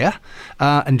nearly there,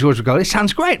 and George would go, it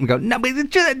sounds great, and we go, no, but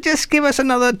just give us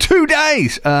another 2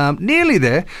 days, nearly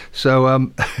there.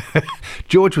 So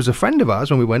George was a friend of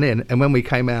ours when we went in, and when we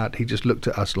came out, he just looked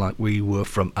at us like we were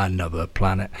from another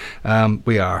planet.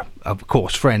 We are, of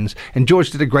course, friends, and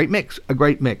George did a great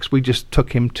mix. We just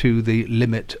took him to the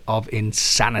limit of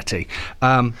insanity.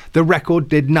 The record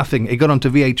did nothing. It got onto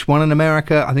VH1 in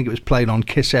America. I think it was played on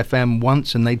Kiss FM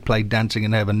once, and they'd played Dancing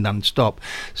in Heaven non-stop.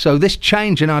 So this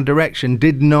change in our direction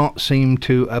did not seem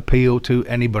to appeal to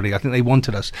anybody. I think they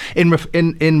wanted us. In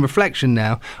reflection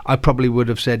now, I probably would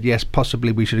have said, yes,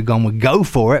 possibly we should have gone with Go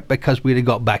For It, because we'd have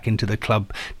got back into the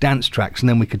club dance tracks, and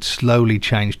then we could slowly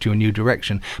change to a new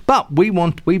direction. But we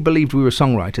believed we were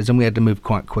songwriters, and we had to move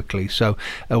quite quickly. So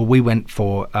we went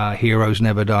for Heroes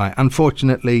Never Die.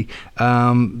 Unfortunately,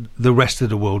 the rest of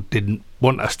the world didn't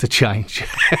want us to change.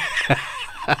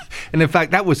 And in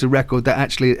fact, that was the record that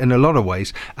actually, in a lot of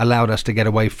ways, allowed us to get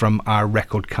away from our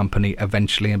record company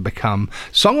eventually and become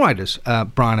songwriters,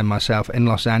 Brian and myself, in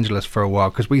Los Angeles for a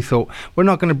while, because we thought we're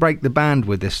not going to break the band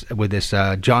with this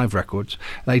Jive Records.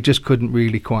 They just couldn't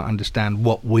really quite understand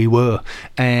what we were,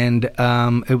 and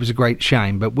it was a great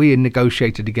shame. But we had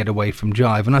negotiated to get away from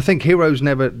Jive, and I think Heroes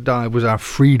Never Die was our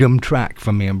freedom track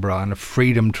for me and Brian, a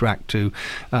freedom track to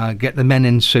get the men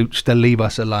in suits to leave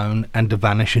us alone and to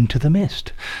vanish into the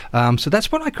mist. So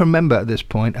that's what I can remember at this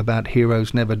point about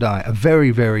Heroes Never Die. A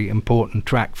very, very important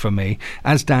track for me,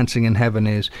 as Dancing in Heaven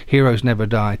is. Heroes Never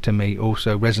Die to me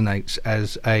also resonates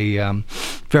as a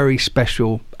very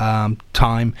special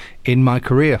time in my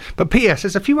career. But P.S.,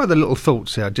 there's a few other little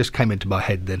thoughts that just came into my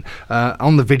head then.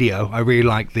 On the video, I really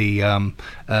like the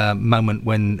moment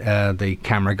when the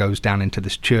camera goes down into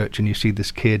this church and you see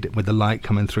this kid with the light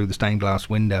coming through the stained glass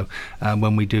window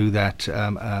when we do that,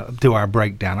 do our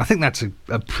breakdown. I think that's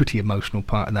a pretty emotional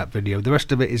part of that video. The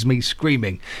rest of it is me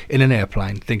screaming in an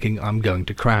airplane thinking I'm going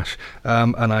to crash,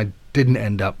 and I didn't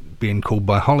end up being called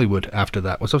by Hollywood after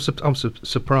that. I was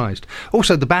surprised.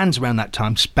 Also, the bands around that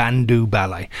time, Spandau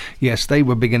Ballet, yes, they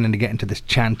were beginning to get into this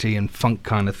chanty and funk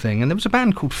kind of thing, and there was a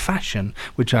band called Fashion,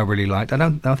 which I really liked. I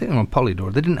think they're on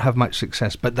Polydor. They didn't have much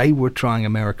success, but they were trying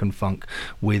American funk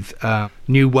with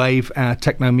new wave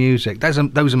techno music. Those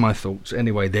are my thoughts.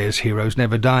 Anyway, there's Heroes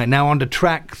Never Die. Now on to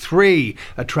track 3,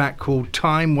 a track called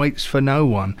Time Waits for No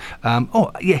One.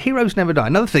 Heroes Never Die.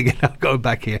 Another thing, I'll go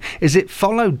back here, is it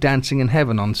followed Dancing in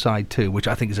Heaven on side 2, which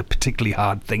I think is a particularly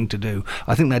hard thing to do.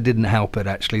 I think that didn't help it,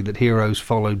 actually, that Heroes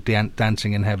followed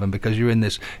Dancing in Heaven, because you're in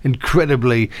this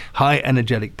incredibly high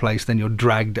energetic place, then you're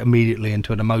dragged immediately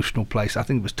into an emotional place. I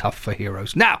think it was tough for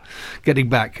Heroes. Now, getting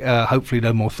back, hopefully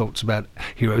no more thoughts about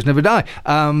Heroes Never Die.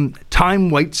 Time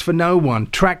Waits for No One,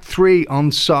 track 3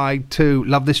 on side 2.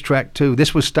 Love this track too.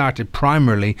 This was started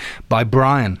primarily by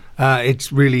Brian.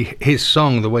 It's really his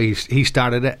song, the way he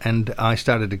started it, and I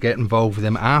started to get involved with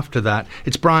him after that.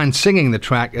 It's Brian singing the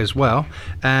track as well,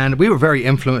 and we were very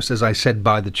influenced, as I said,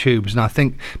 by the Tubes, and I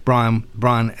think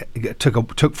Brian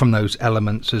took from those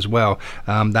elements as well.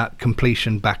 That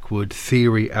Completion Backward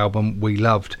Theory album we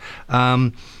loved.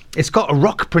 It's got a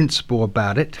rock principle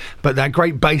about it, but that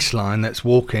great bass line that's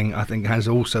walking, I think, has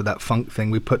also that funk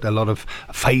thing. We put a lot of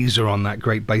phaser on that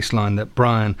great bass line that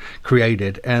Brian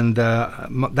created, and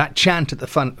that chant at the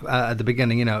front, at the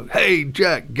beginning, hey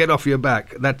Jack, get off your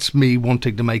back. That's me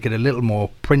wanting to make it a little more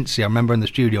Princey. I remember in the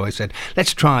studio I said,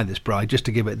 let's try this, Brian, just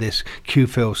to give it this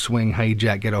Q.Feel swing. Hey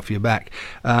Jack, get off your back,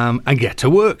 and get to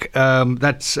work.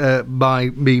 That's by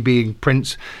me being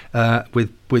Prince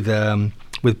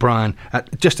with Brian.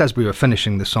 Just as we were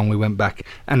finishing the song, we went back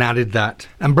and added that.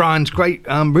 And Brian's great,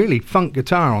 really funk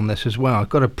guitar on this as well.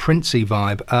 Got a Princey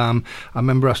vibe. I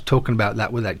remember us talking about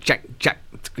that with that Jack,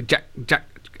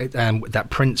 that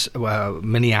Prince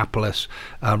Minneapolis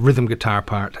rhythm guitar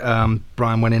part.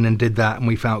 Brian went in and did that, and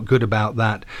we felt good about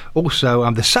that. Also,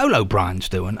 the solo Brian's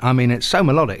doing, I mean, it's so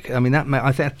melodic. I mean,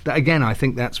 I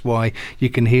think that's why you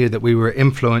can hear that we were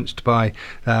influenced by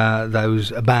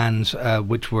those bands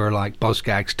which were like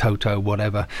Bozgags, Toto,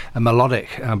 whatever. A melodic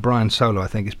Brian solo, I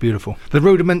think, is beautiful. The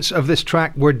rudiments of this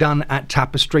track were done at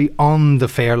Tapestry on the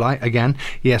Fairlight again.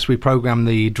 Yes, we programmed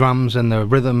the drums and the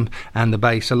rhythm and the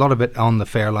bass, a lot of it on the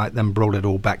Fairlight, then brought it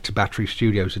all back to Battery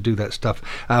Studios to do that stuff.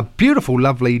 Beautiful,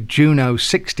 lovely Juno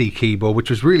 60 keyboard, which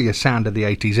was really a sound of the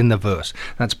 80s in the verse.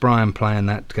 That's Brian playing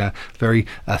that very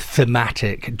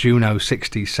thematic Juno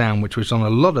 60 sound, which was on a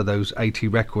lot of those 80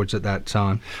 records at that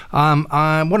time.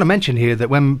 I want to mention here that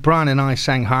when Brian and I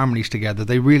sang harmonies together,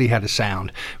 they really had a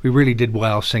sound. We really did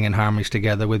well singing harmonies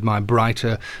together with my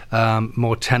brighter,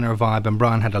 more tenor vibe, and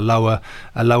Brian had a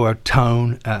lower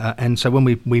tone, and so when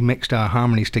we mixed our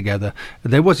harmonies together,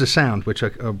 there was a sound which I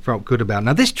felt good about.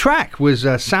 Now this track was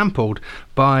sampled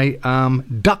by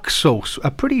Duck Sauce,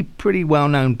 a pretty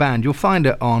well-known band. You'll find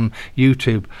it on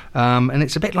YouTube, and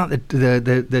it's a bit like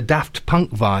the Daft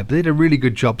Punk vibe. They did a really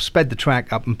good job, sped the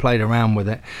track up and played around with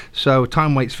it. So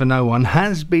Time Waits for No One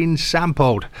has been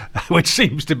sampled, which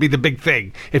seems to be the big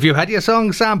thing. If you had your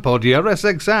song sampled, you're a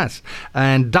success.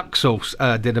 And Duck Sauce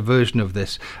did a version of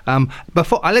this.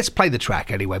 Let's play the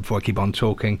track anyway before I keep on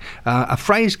talking. A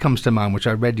phrase comes to mind which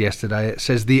I read yesterday. It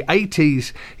says, "The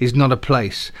 80s is not a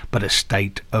place but a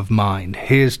state of mind."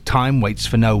 Here's Time Waits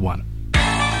for No One.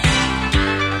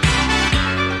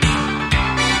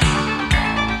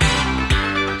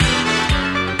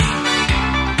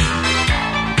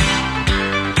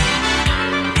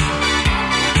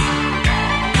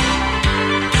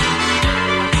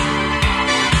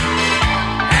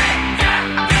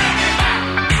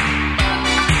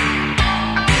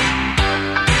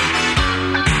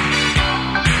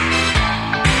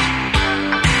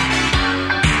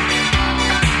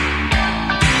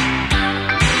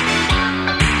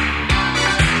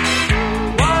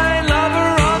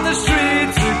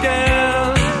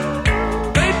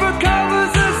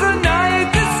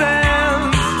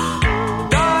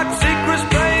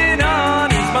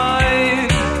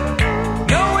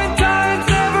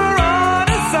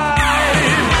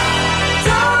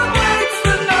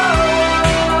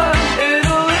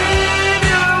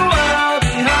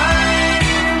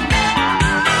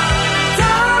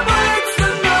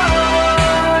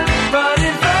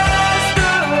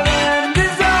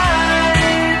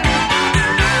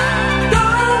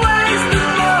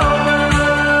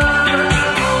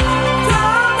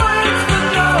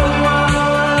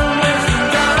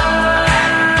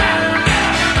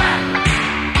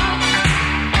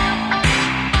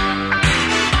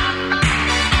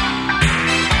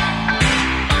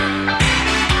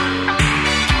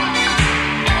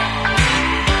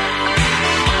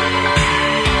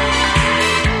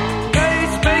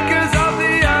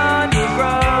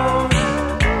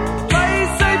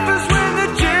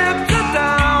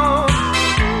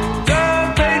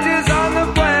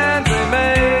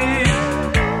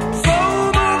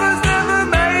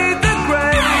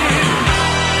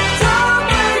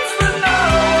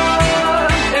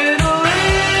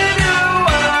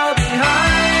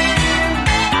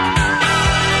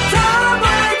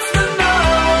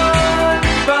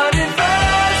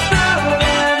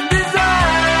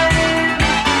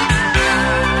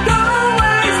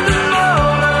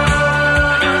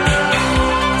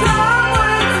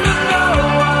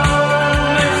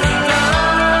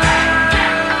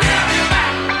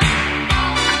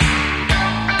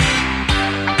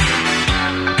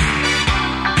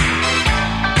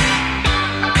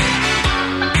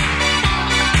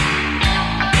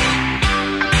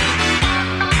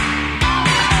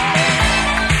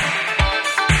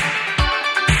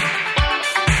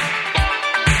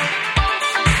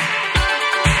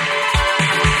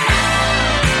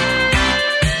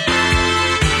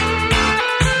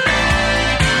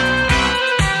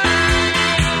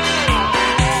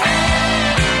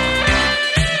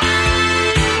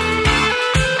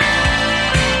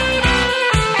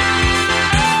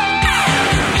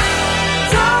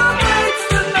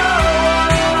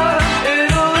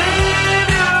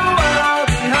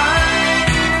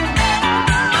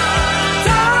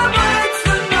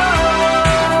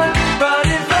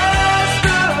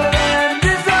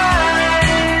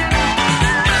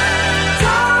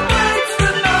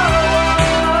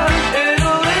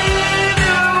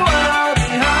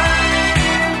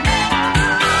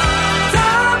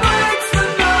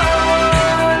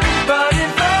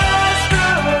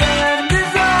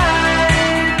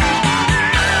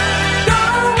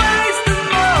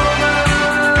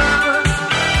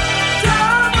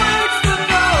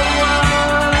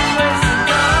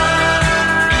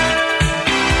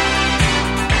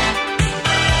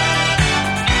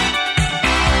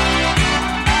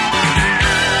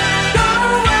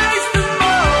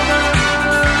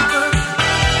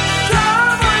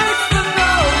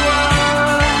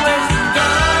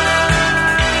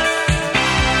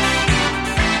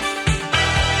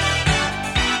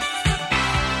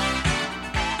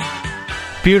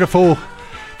 Beautiful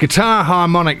guitar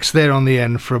harmonics there on the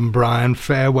end from Brian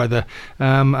Fairweather,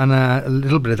 and a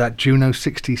little bit of that Juno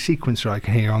 60 sequencer I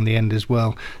can hear on the end as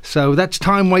well. So that's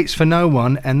Time Waits for No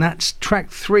One, and that's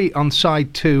track 3 on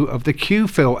side 2 of the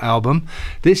Q.Feel album.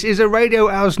 This is a Radio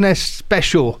Owlsnest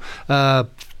special,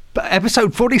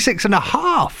 episode 46 and a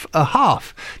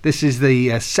half. This is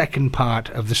the second part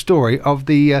of the story of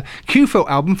the Q.Feel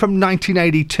album from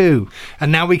 1982.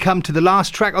 And now we come to the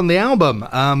last track on the album.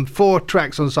 4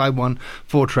 tracks on side 1,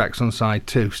 4 tracks on side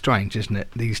 2. Strange, isn't it?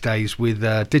 These days with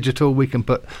digital, we can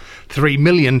put 3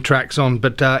 million tracks on.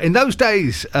 But in those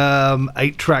days,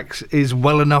 8 tracks is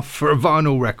well enough for a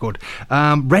vinyl record.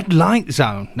 Red Light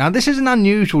Zone. Now, this is an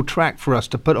unusual track for us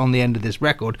to put on the end of this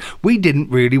record. We didn't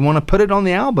really want to put it on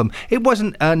the album. It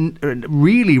wasn't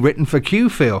really written for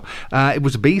Q.Feel. It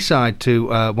was a B-side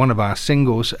to one of our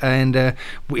singles, and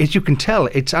as you can tell,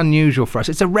 it's unusual for us.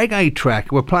 It's a reggae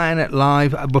track. We're playing it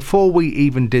live before we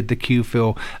even did the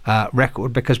Q.Feel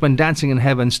record, because when Dancing in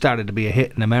Heaven started to be a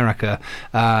hit in America,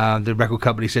 the record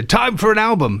company said, time for an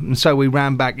album. And so we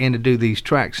ran back in to do these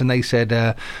tracks, and they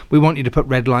said, we want you to put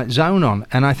Red Light Zone on.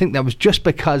 And I think that was just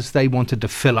because they wanted to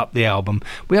fill up the album.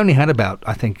 We only had about,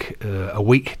 I think, a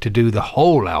week to do the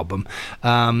whole album.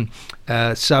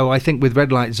 So I think with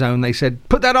Red Light Zone, they said,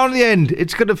 put that on the end.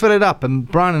 It's going to fill it up. And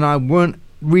Brian and I weren't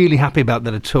really happy about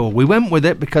that at all. We went with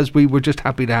it because we were just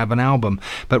happy to have an album,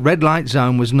 but Red Light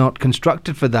Zone was not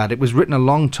constructed for that. It was written a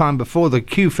long time before the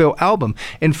Q.Feel album.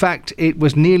 In fact, it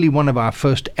was nearly one of our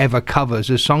first ever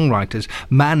covers as songwriters.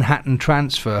 Manhattan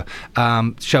Transfer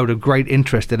showed a great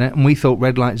interest in it, and we thought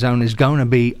Red Light Zone is going to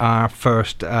be our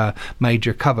first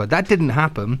major cover. That didn't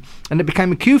happen, and it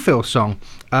became a Q.Feel song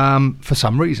for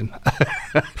some reason.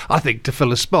 I think to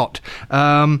fill a spot.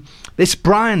 This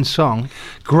Brian song,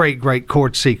 great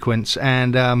chord sequence,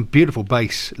 and beautiful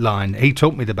bass line. He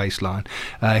taught me the bass line.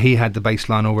 He had the bass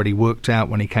line already worked out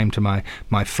when he came to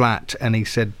my flat, and he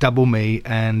said double me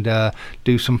and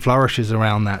do some flourishes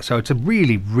around that. So it's a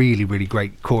really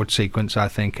great chord sequence, I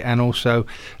think. And also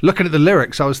looking at the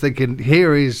lyrics, I was thinking,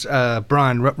 here is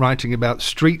Brian writing about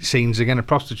street scenes again, a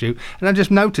prostitute, and I just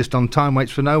noticed on Time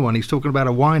Waits for No One, he's talking about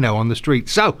a wino on the street.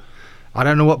 So I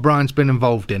don't know what Brian's been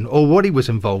involved in or what he was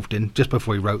involved in just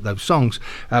before he wrote those songs.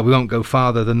 We won't go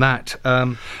farther than that.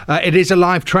 It is a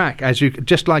live track, as you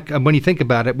just like when you think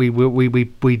about it.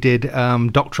 We did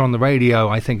Doctor on the Radio,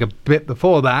 I think, a bit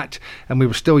before that, and we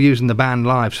were still using the band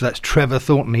live. So that's Trevor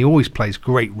Thornton. He always plays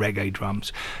great reggae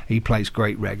drums. He plays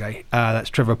great reggae. That's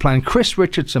Trevor playing. Chris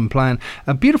Richardson playing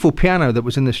a beautiful piano that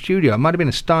was in the studio. It might have been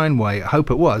a Steinway. I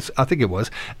hope it was. I think it was.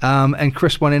 And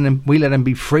Chris went in and we let him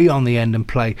be free on the end and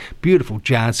play beautiful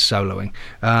jazz soloing.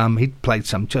 He played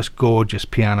some just gorgeous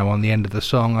piano on the end of the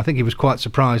song. I think he was quite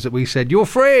surprised that we said, you're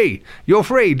free,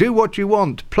 do what you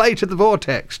want, play to the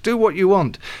vortex, do what you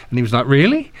want. And he was like,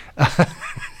 really?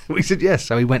 We said yes.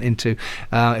 So he went into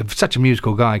such a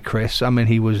musical guy, Chris. I mean,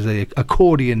 he was the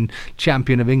accordion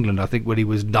champion of England, I think, when he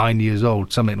was 9 years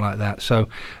old, something like that. So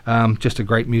just a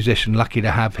great musician. Lucky to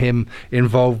have him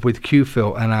involved with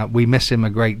Q.Feel, and we miss him a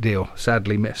great deal.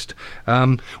 Sadly missed.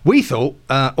 We thought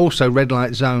also Red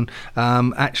Light Zone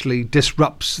actually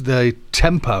disrupts the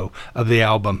tempo of the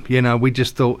album. You know, we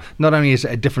just thought not only is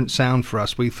it a different sound for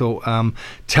us, we thought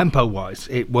tempo-wise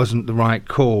it wasn't the right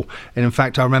call. And in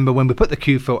fact, I remember when we put the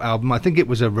Q.Feel album, I think it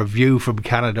was a review from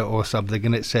Canada or something,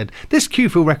 and it said, this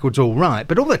Q.Feel record's all right,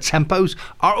 but all the tempos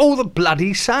are all the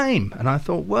bloody same. And I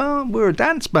thought, well, we're a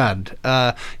dance band.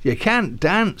 You can't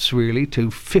dance really to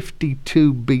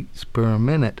 52 beats per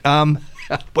minute.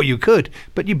 Well, you could,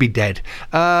 but you'd be dead.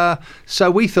 So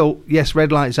we thought, yes,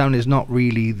 Red Light Zone is not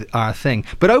really our thing.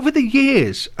 But over the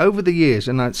years,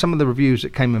 and some of the reviews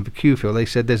that came in for Q.Feel, they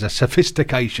said there's a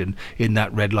sophistication in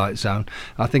that Red Light Zone.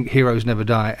 I think Heroes Never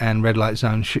Die and Red Light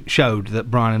Zone showed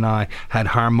that Brian and I had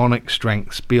harmonic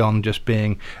strengths beyond just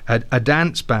being a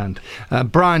dance band.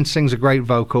 Brian sings a great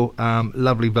vocal,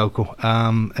 lovely vocal,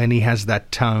 and he has that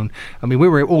tone. I mean, we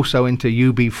were also into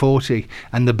UB40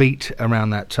 and the beat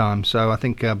around that time, so I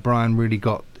think Brian really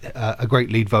got a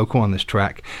great lead vocal on this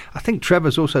track. I think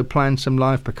Trevor's also playing some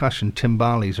live percussion,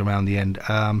 timbales around the end.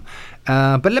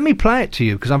 But let me play it to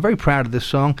you because I'm very proud of this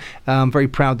song. I'm very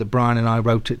proud that Brian and I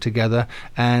wrote it together.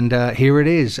 And here it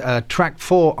is, track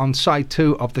 4 on side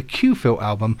 2 of the Q.Feel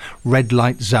album, Red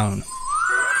Light Zone.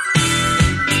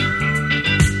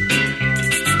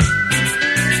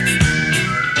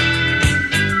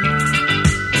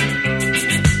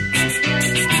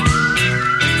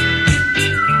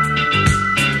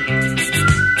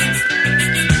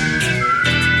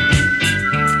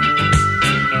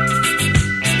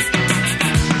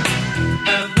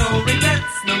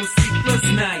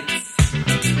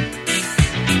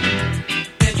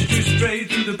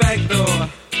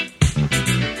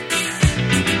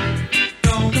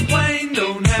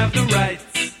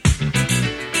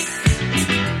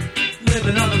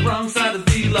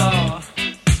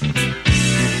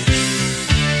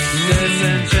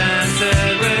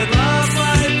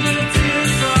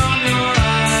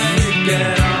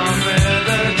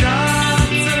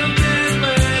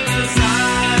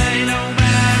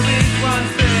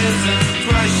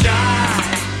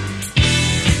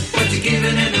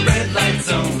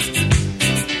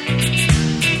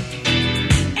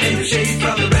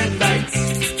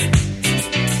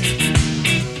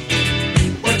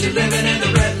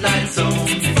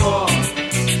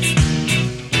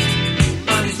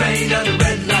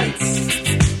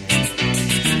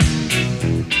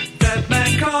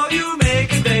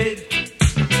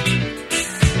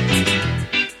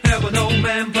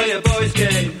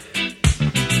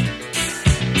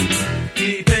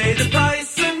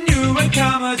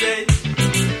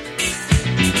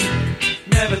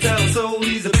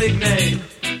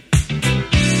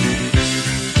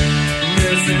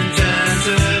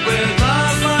 Disenchanted with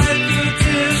love, wipe the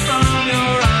tears from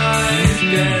your eyes.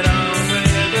 Get on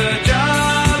with the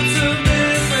job,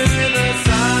 submit with a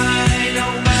sigh. No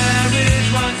marriage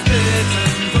once bitten,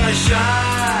 twice shy.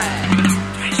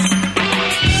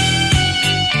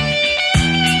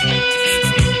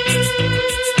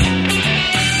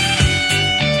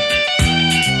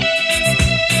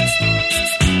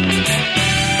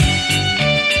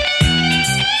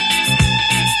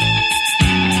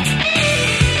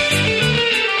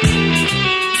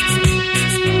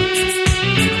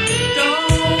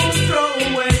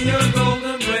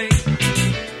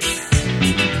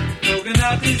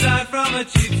 Design from a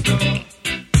cheap store.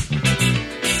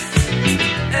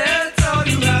 It's all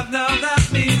you have now that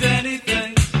means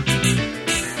anything.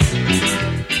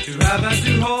 To have and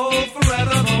to hold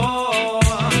forevermore.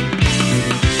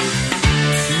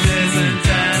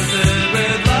 Disenchanted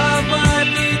with love, wipe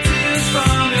the tears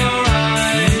from your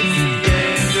eyes. The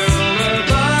angel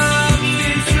above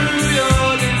sees through your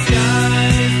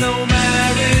disguise. No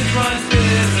marriage runs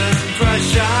bitten, twice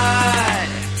shy.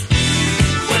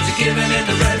 Giving in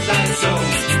the red light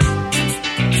zone.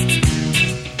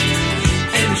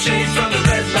 Aim shades from the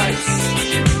red lights.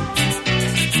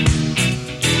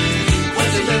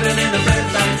 What's it living in the red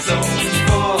light zone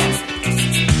for?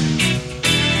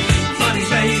 Money's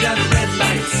made out of red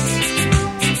lights.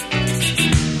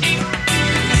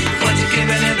 What you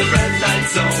giving in the red light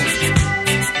zone?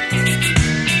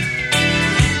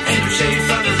 Aim shades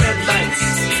from the red lights.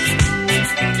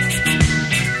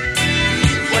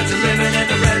 Living in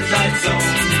the red light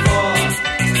zone for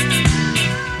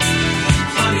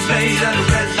money's made out of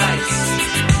red lights.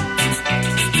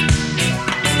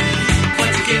 What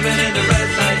you giving in the red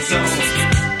light zone?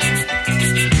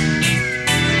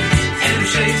 And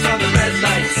shades from the red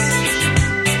lights.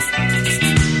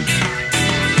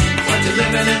 What you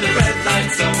living in the red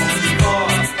light zone for?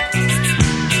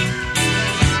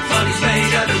 Money's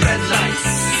made out of red lights.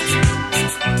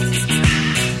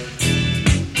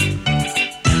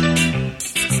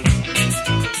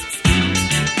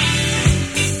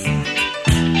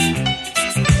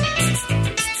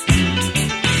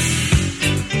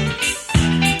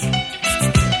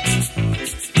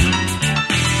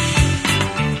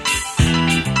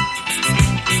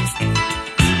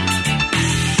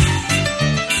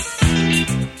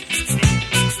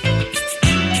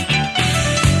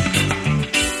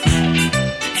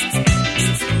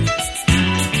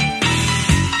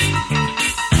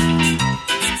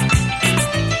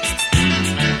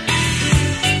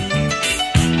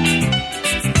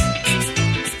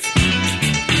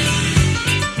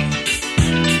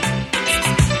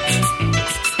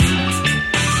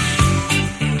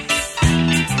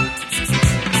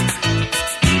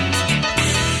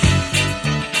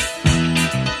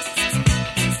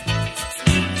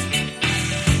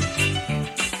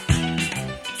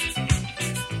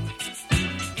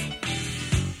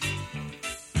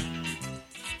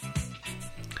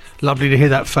 Lovely to hear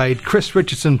that fade. Chris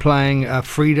Richardson playing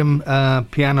Freedom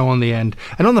piano on the end.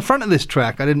 And on the front of this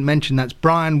track, I didn't mention, that's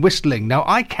Brian whistling. Now,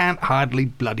 I can't hardly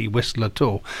bloody whistle at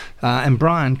all. And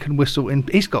Brian can whistle in...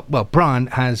 Brian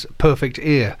has perfect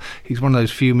ear. He's one of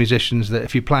those few musicians that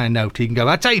if you play a note, he can go,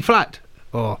 that's A flat,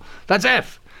 or that's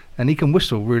F. And he can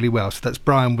whistle really well. So that's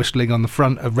Brian whistling on the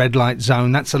front of Red Light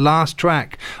Zone. That's the last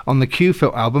track on the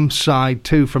Q.Feel album, Side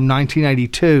 2 from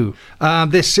 1982.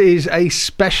 This is a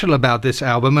special about this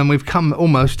album, and we've come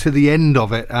almost to the end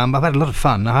of it. I've had a lot of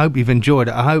fun. I hope you've enjoyed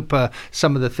it. I hope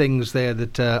some of the things there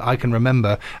that I can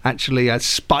remember actually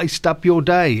spiced up your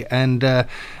day. And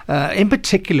in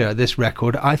particular, this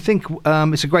record, I think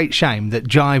it's a great shame that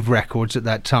Jive Records at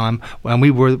that time, when we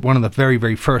were one of the very,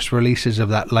 very first releases of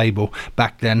that label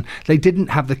back then, they didn't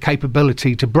have the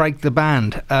capability to break the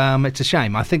band. It's a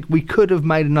shame. I think we could have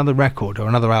made another record or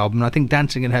another album. I think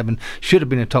Dancing in Heaven should have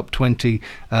been a top 20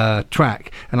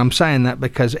 track. And I'm saying that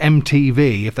because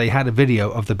MTV, if they had a video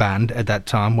of the band at that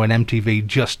time when MTV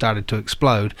just started to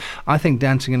explode, I think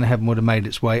Dancing in Heaven would have made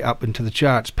its way up into the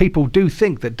charts. People do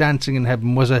think that Dancing in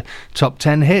Heaven was a top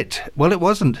 10 hit. Well, it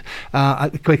wasn't,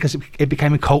 because it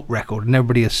became a cult record, and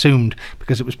everybody assumed,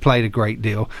 because it was played a great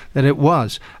deal, that it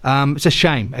was. It's a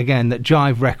shame. shame, again, that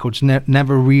Jive Records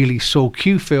never really saw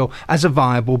Q.Feel as a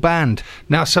viable band.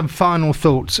 Now, some final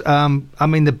thoughts.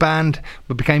 The band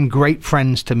became great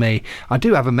friends to me. I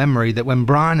do have a memory that when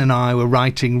Brian and I were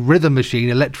writing Rhythm Machine,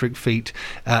 Electric Feet,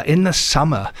 in the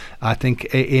summer, I think,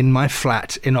 in my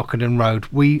flat in Ockenden Road,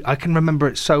 I can remember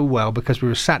it so well because we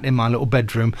were sat in my little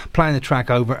bedroom playing the track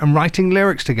over and writing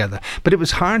lyrics together. But it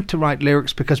was hard to write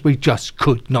lyrics because we just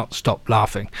could not stop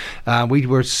laughing. We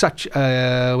had such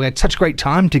a great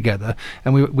time together,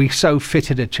 and we so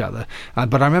fitted each other.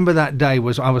 But I remember that day I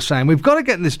was saying, we've got to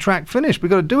get this track finished. We've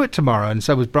got to do it tomorrow. And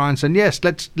so was Brian saying, yes,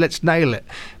 let's nail it.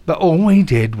 But all we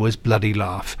did was bloody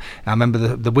laugh. I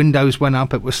remember the windows went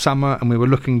up. It was summer, and we were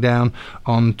looking down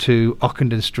onto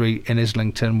Ockenden Street in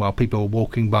Islington while people were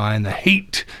walking by, and the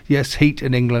heat, yes, heat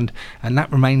in England, and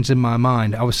that remains in my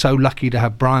mind. I was so lucky to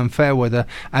have Brian Fairweather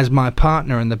as my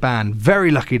partner in the band.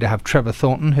 Very lucky to have Trevor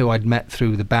Thornton, who I'd met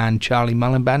through the band Charlie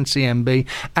Mullen Band, CMB,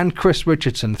 and Chris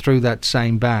Richardson through that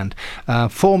same band.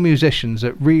 4 musicians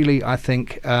that really, I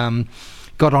think,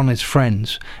 got on as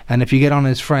friends. And if you get on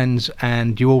as friends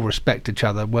and you all respect each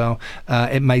other, well,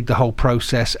 it made the whole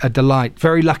process a delight.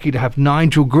 Very lucky to have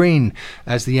Nigel Green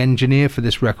as the engineer for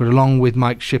this record, along with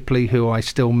Mike Shipley, who I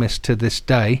still miss to this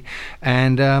day.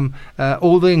 And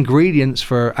all the ingredients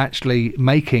for actually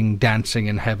making Dancing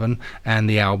in Heaven and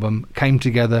the album came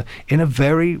together in a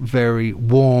very, very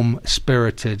warm,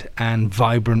 spirited and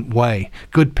vibrant way.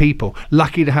 Good people.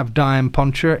 Lucky to have Diane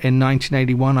Poncher in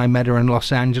 1981. I met her in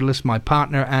Los Angeles, my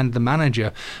partner and the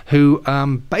manager, who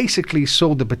basically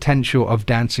saw the potential of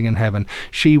Dancing in Heaven.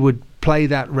 She would play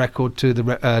that record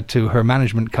to her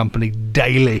management company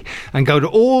daily and go to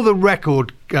all the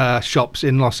record shops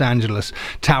in Los Angeles,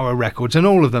 Tower Records and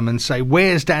all of them, and say,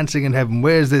 where's Dancing in Heaven,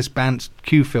 where's this band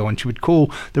Q.Feel? And she would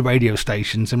call the radio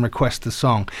stations and request the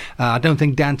song. I don't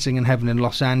think Dancing in Heaven in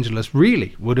Los Angeles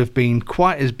really would have been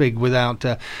quite as big without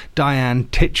Diane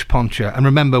Titch Poncher. And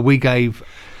remember, we gave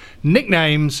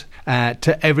nicknames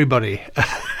to everybody.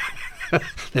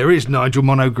 There is Nigel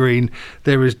Mono Green,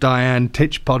 there is Diane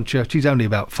Titch Poncher, she's only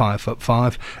about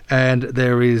 5'5", and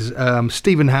there is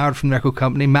Stephen Howard from the record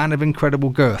company, man of incredible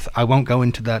girth. I won't go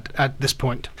into that at this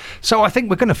point. So I think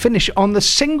we're going to finish on the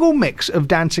single mix of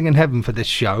Dancing in Heaven for this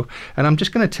show, and I'm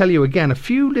just going to tell you again a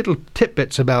few little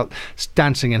tidbits about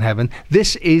Dancing in Heaven.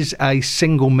 This is a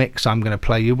single mix I'm going to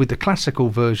play you with the classical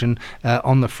version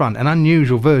on the front, an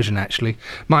unusual version actually.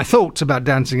 My thoughts about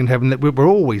Dancing in Heaven that were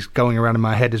always going around in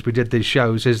my head as we did these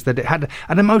shows is that it had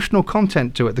an emotional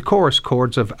content to it. The chorus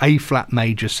chords of A flat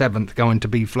major 7th going to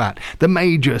B flat. The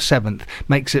major 7th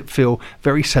makes it feel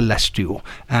very celestial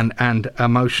and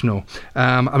emotional.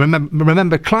 I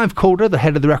remember Clive Calder, the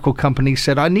head of the record company,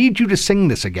 said, I need you to sing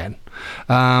this again.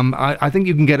 I think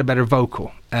you can get a better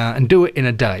vocal and do it in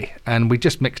a day. And we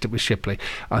just mixed it with Shipley.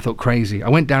 I thought, crazy. I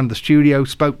went down to the studio,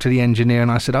 spoke to the engineer,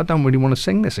 and I said, I don't really want to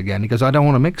sing this again. He goes, I don't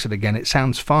want to mix it again. It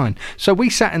sounds fine. So we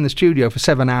sat in the studio for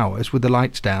 7 hours with the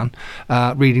lights down,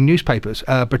 reading newspapers,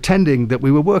 pretending that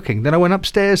we were working. Then I went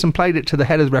upstairs and played it to the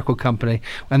head of the record company,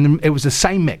 and it was the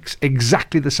same mix,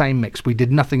 exactly the same mix. We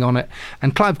did nothing on it.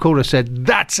 And Clive Calder said,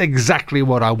 that's exactly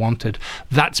what I wanted.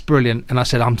 That's brilliant. And I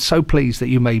said, I'm so pleased that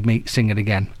you made me sing it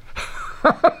again.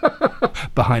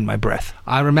 Behind my breath.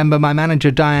 I remember my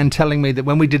manager Diane telling me that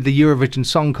when we did the Eurovision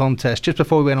Song Contest, just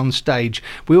before we went on stage,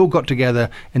 we all got together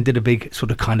and did a big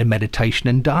sort of kind of meditation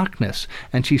in darkness.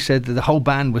 And she said that the whole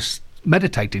band was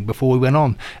meditating before we went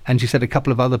on, and she said a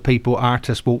couple of other people,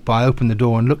 artists, walked by, opened the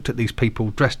door and looked at these people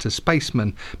dressed as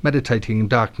spacemen meditating in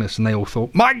darkness, and they all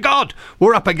thought, my God,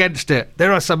 we're up against it,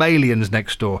 there are some aliens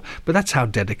next door. But that's how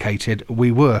dedicated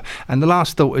we were. And the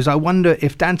last thought is, I wonder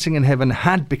if Dancing in Heaven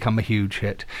had become a huge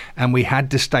hit and we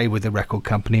had to stay with the record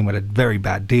company and we had a very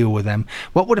bad deal with them,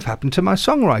 what would have happened to my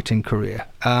songwriting career?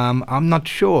 I'm not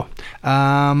sure.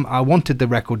 I wanted the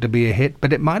record to be a hit,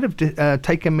 but it might have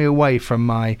taken me away from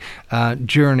my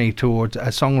journey towards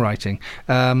songwriting.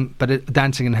 But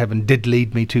Dancing in Heaven did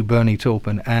lead me to Bernie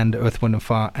Taupin and Earth, Wind and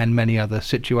Fire and many other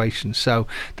situations. So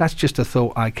that's just a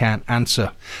thought I can't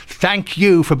answer. Thank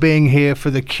you for being here for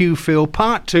the Q.Feel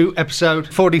Part 2,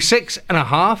 episode 46 and a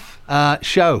half.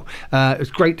 Show. It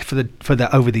was great for the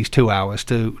over these 2 hours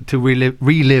to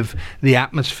relive the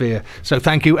atmosphere. So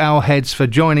thank you, Owlheads, for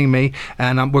joining me.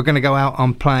 And we're going to go out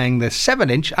on playing the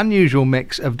 7-inch unusual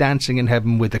mix of Dancing in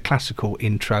Heaven with the classical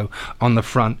intro on the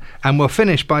front. And we'll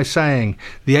finish by saying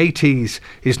the 80s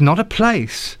is not a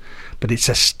place, but it's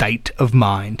a state of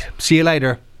mind. See you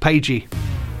later. Pagey.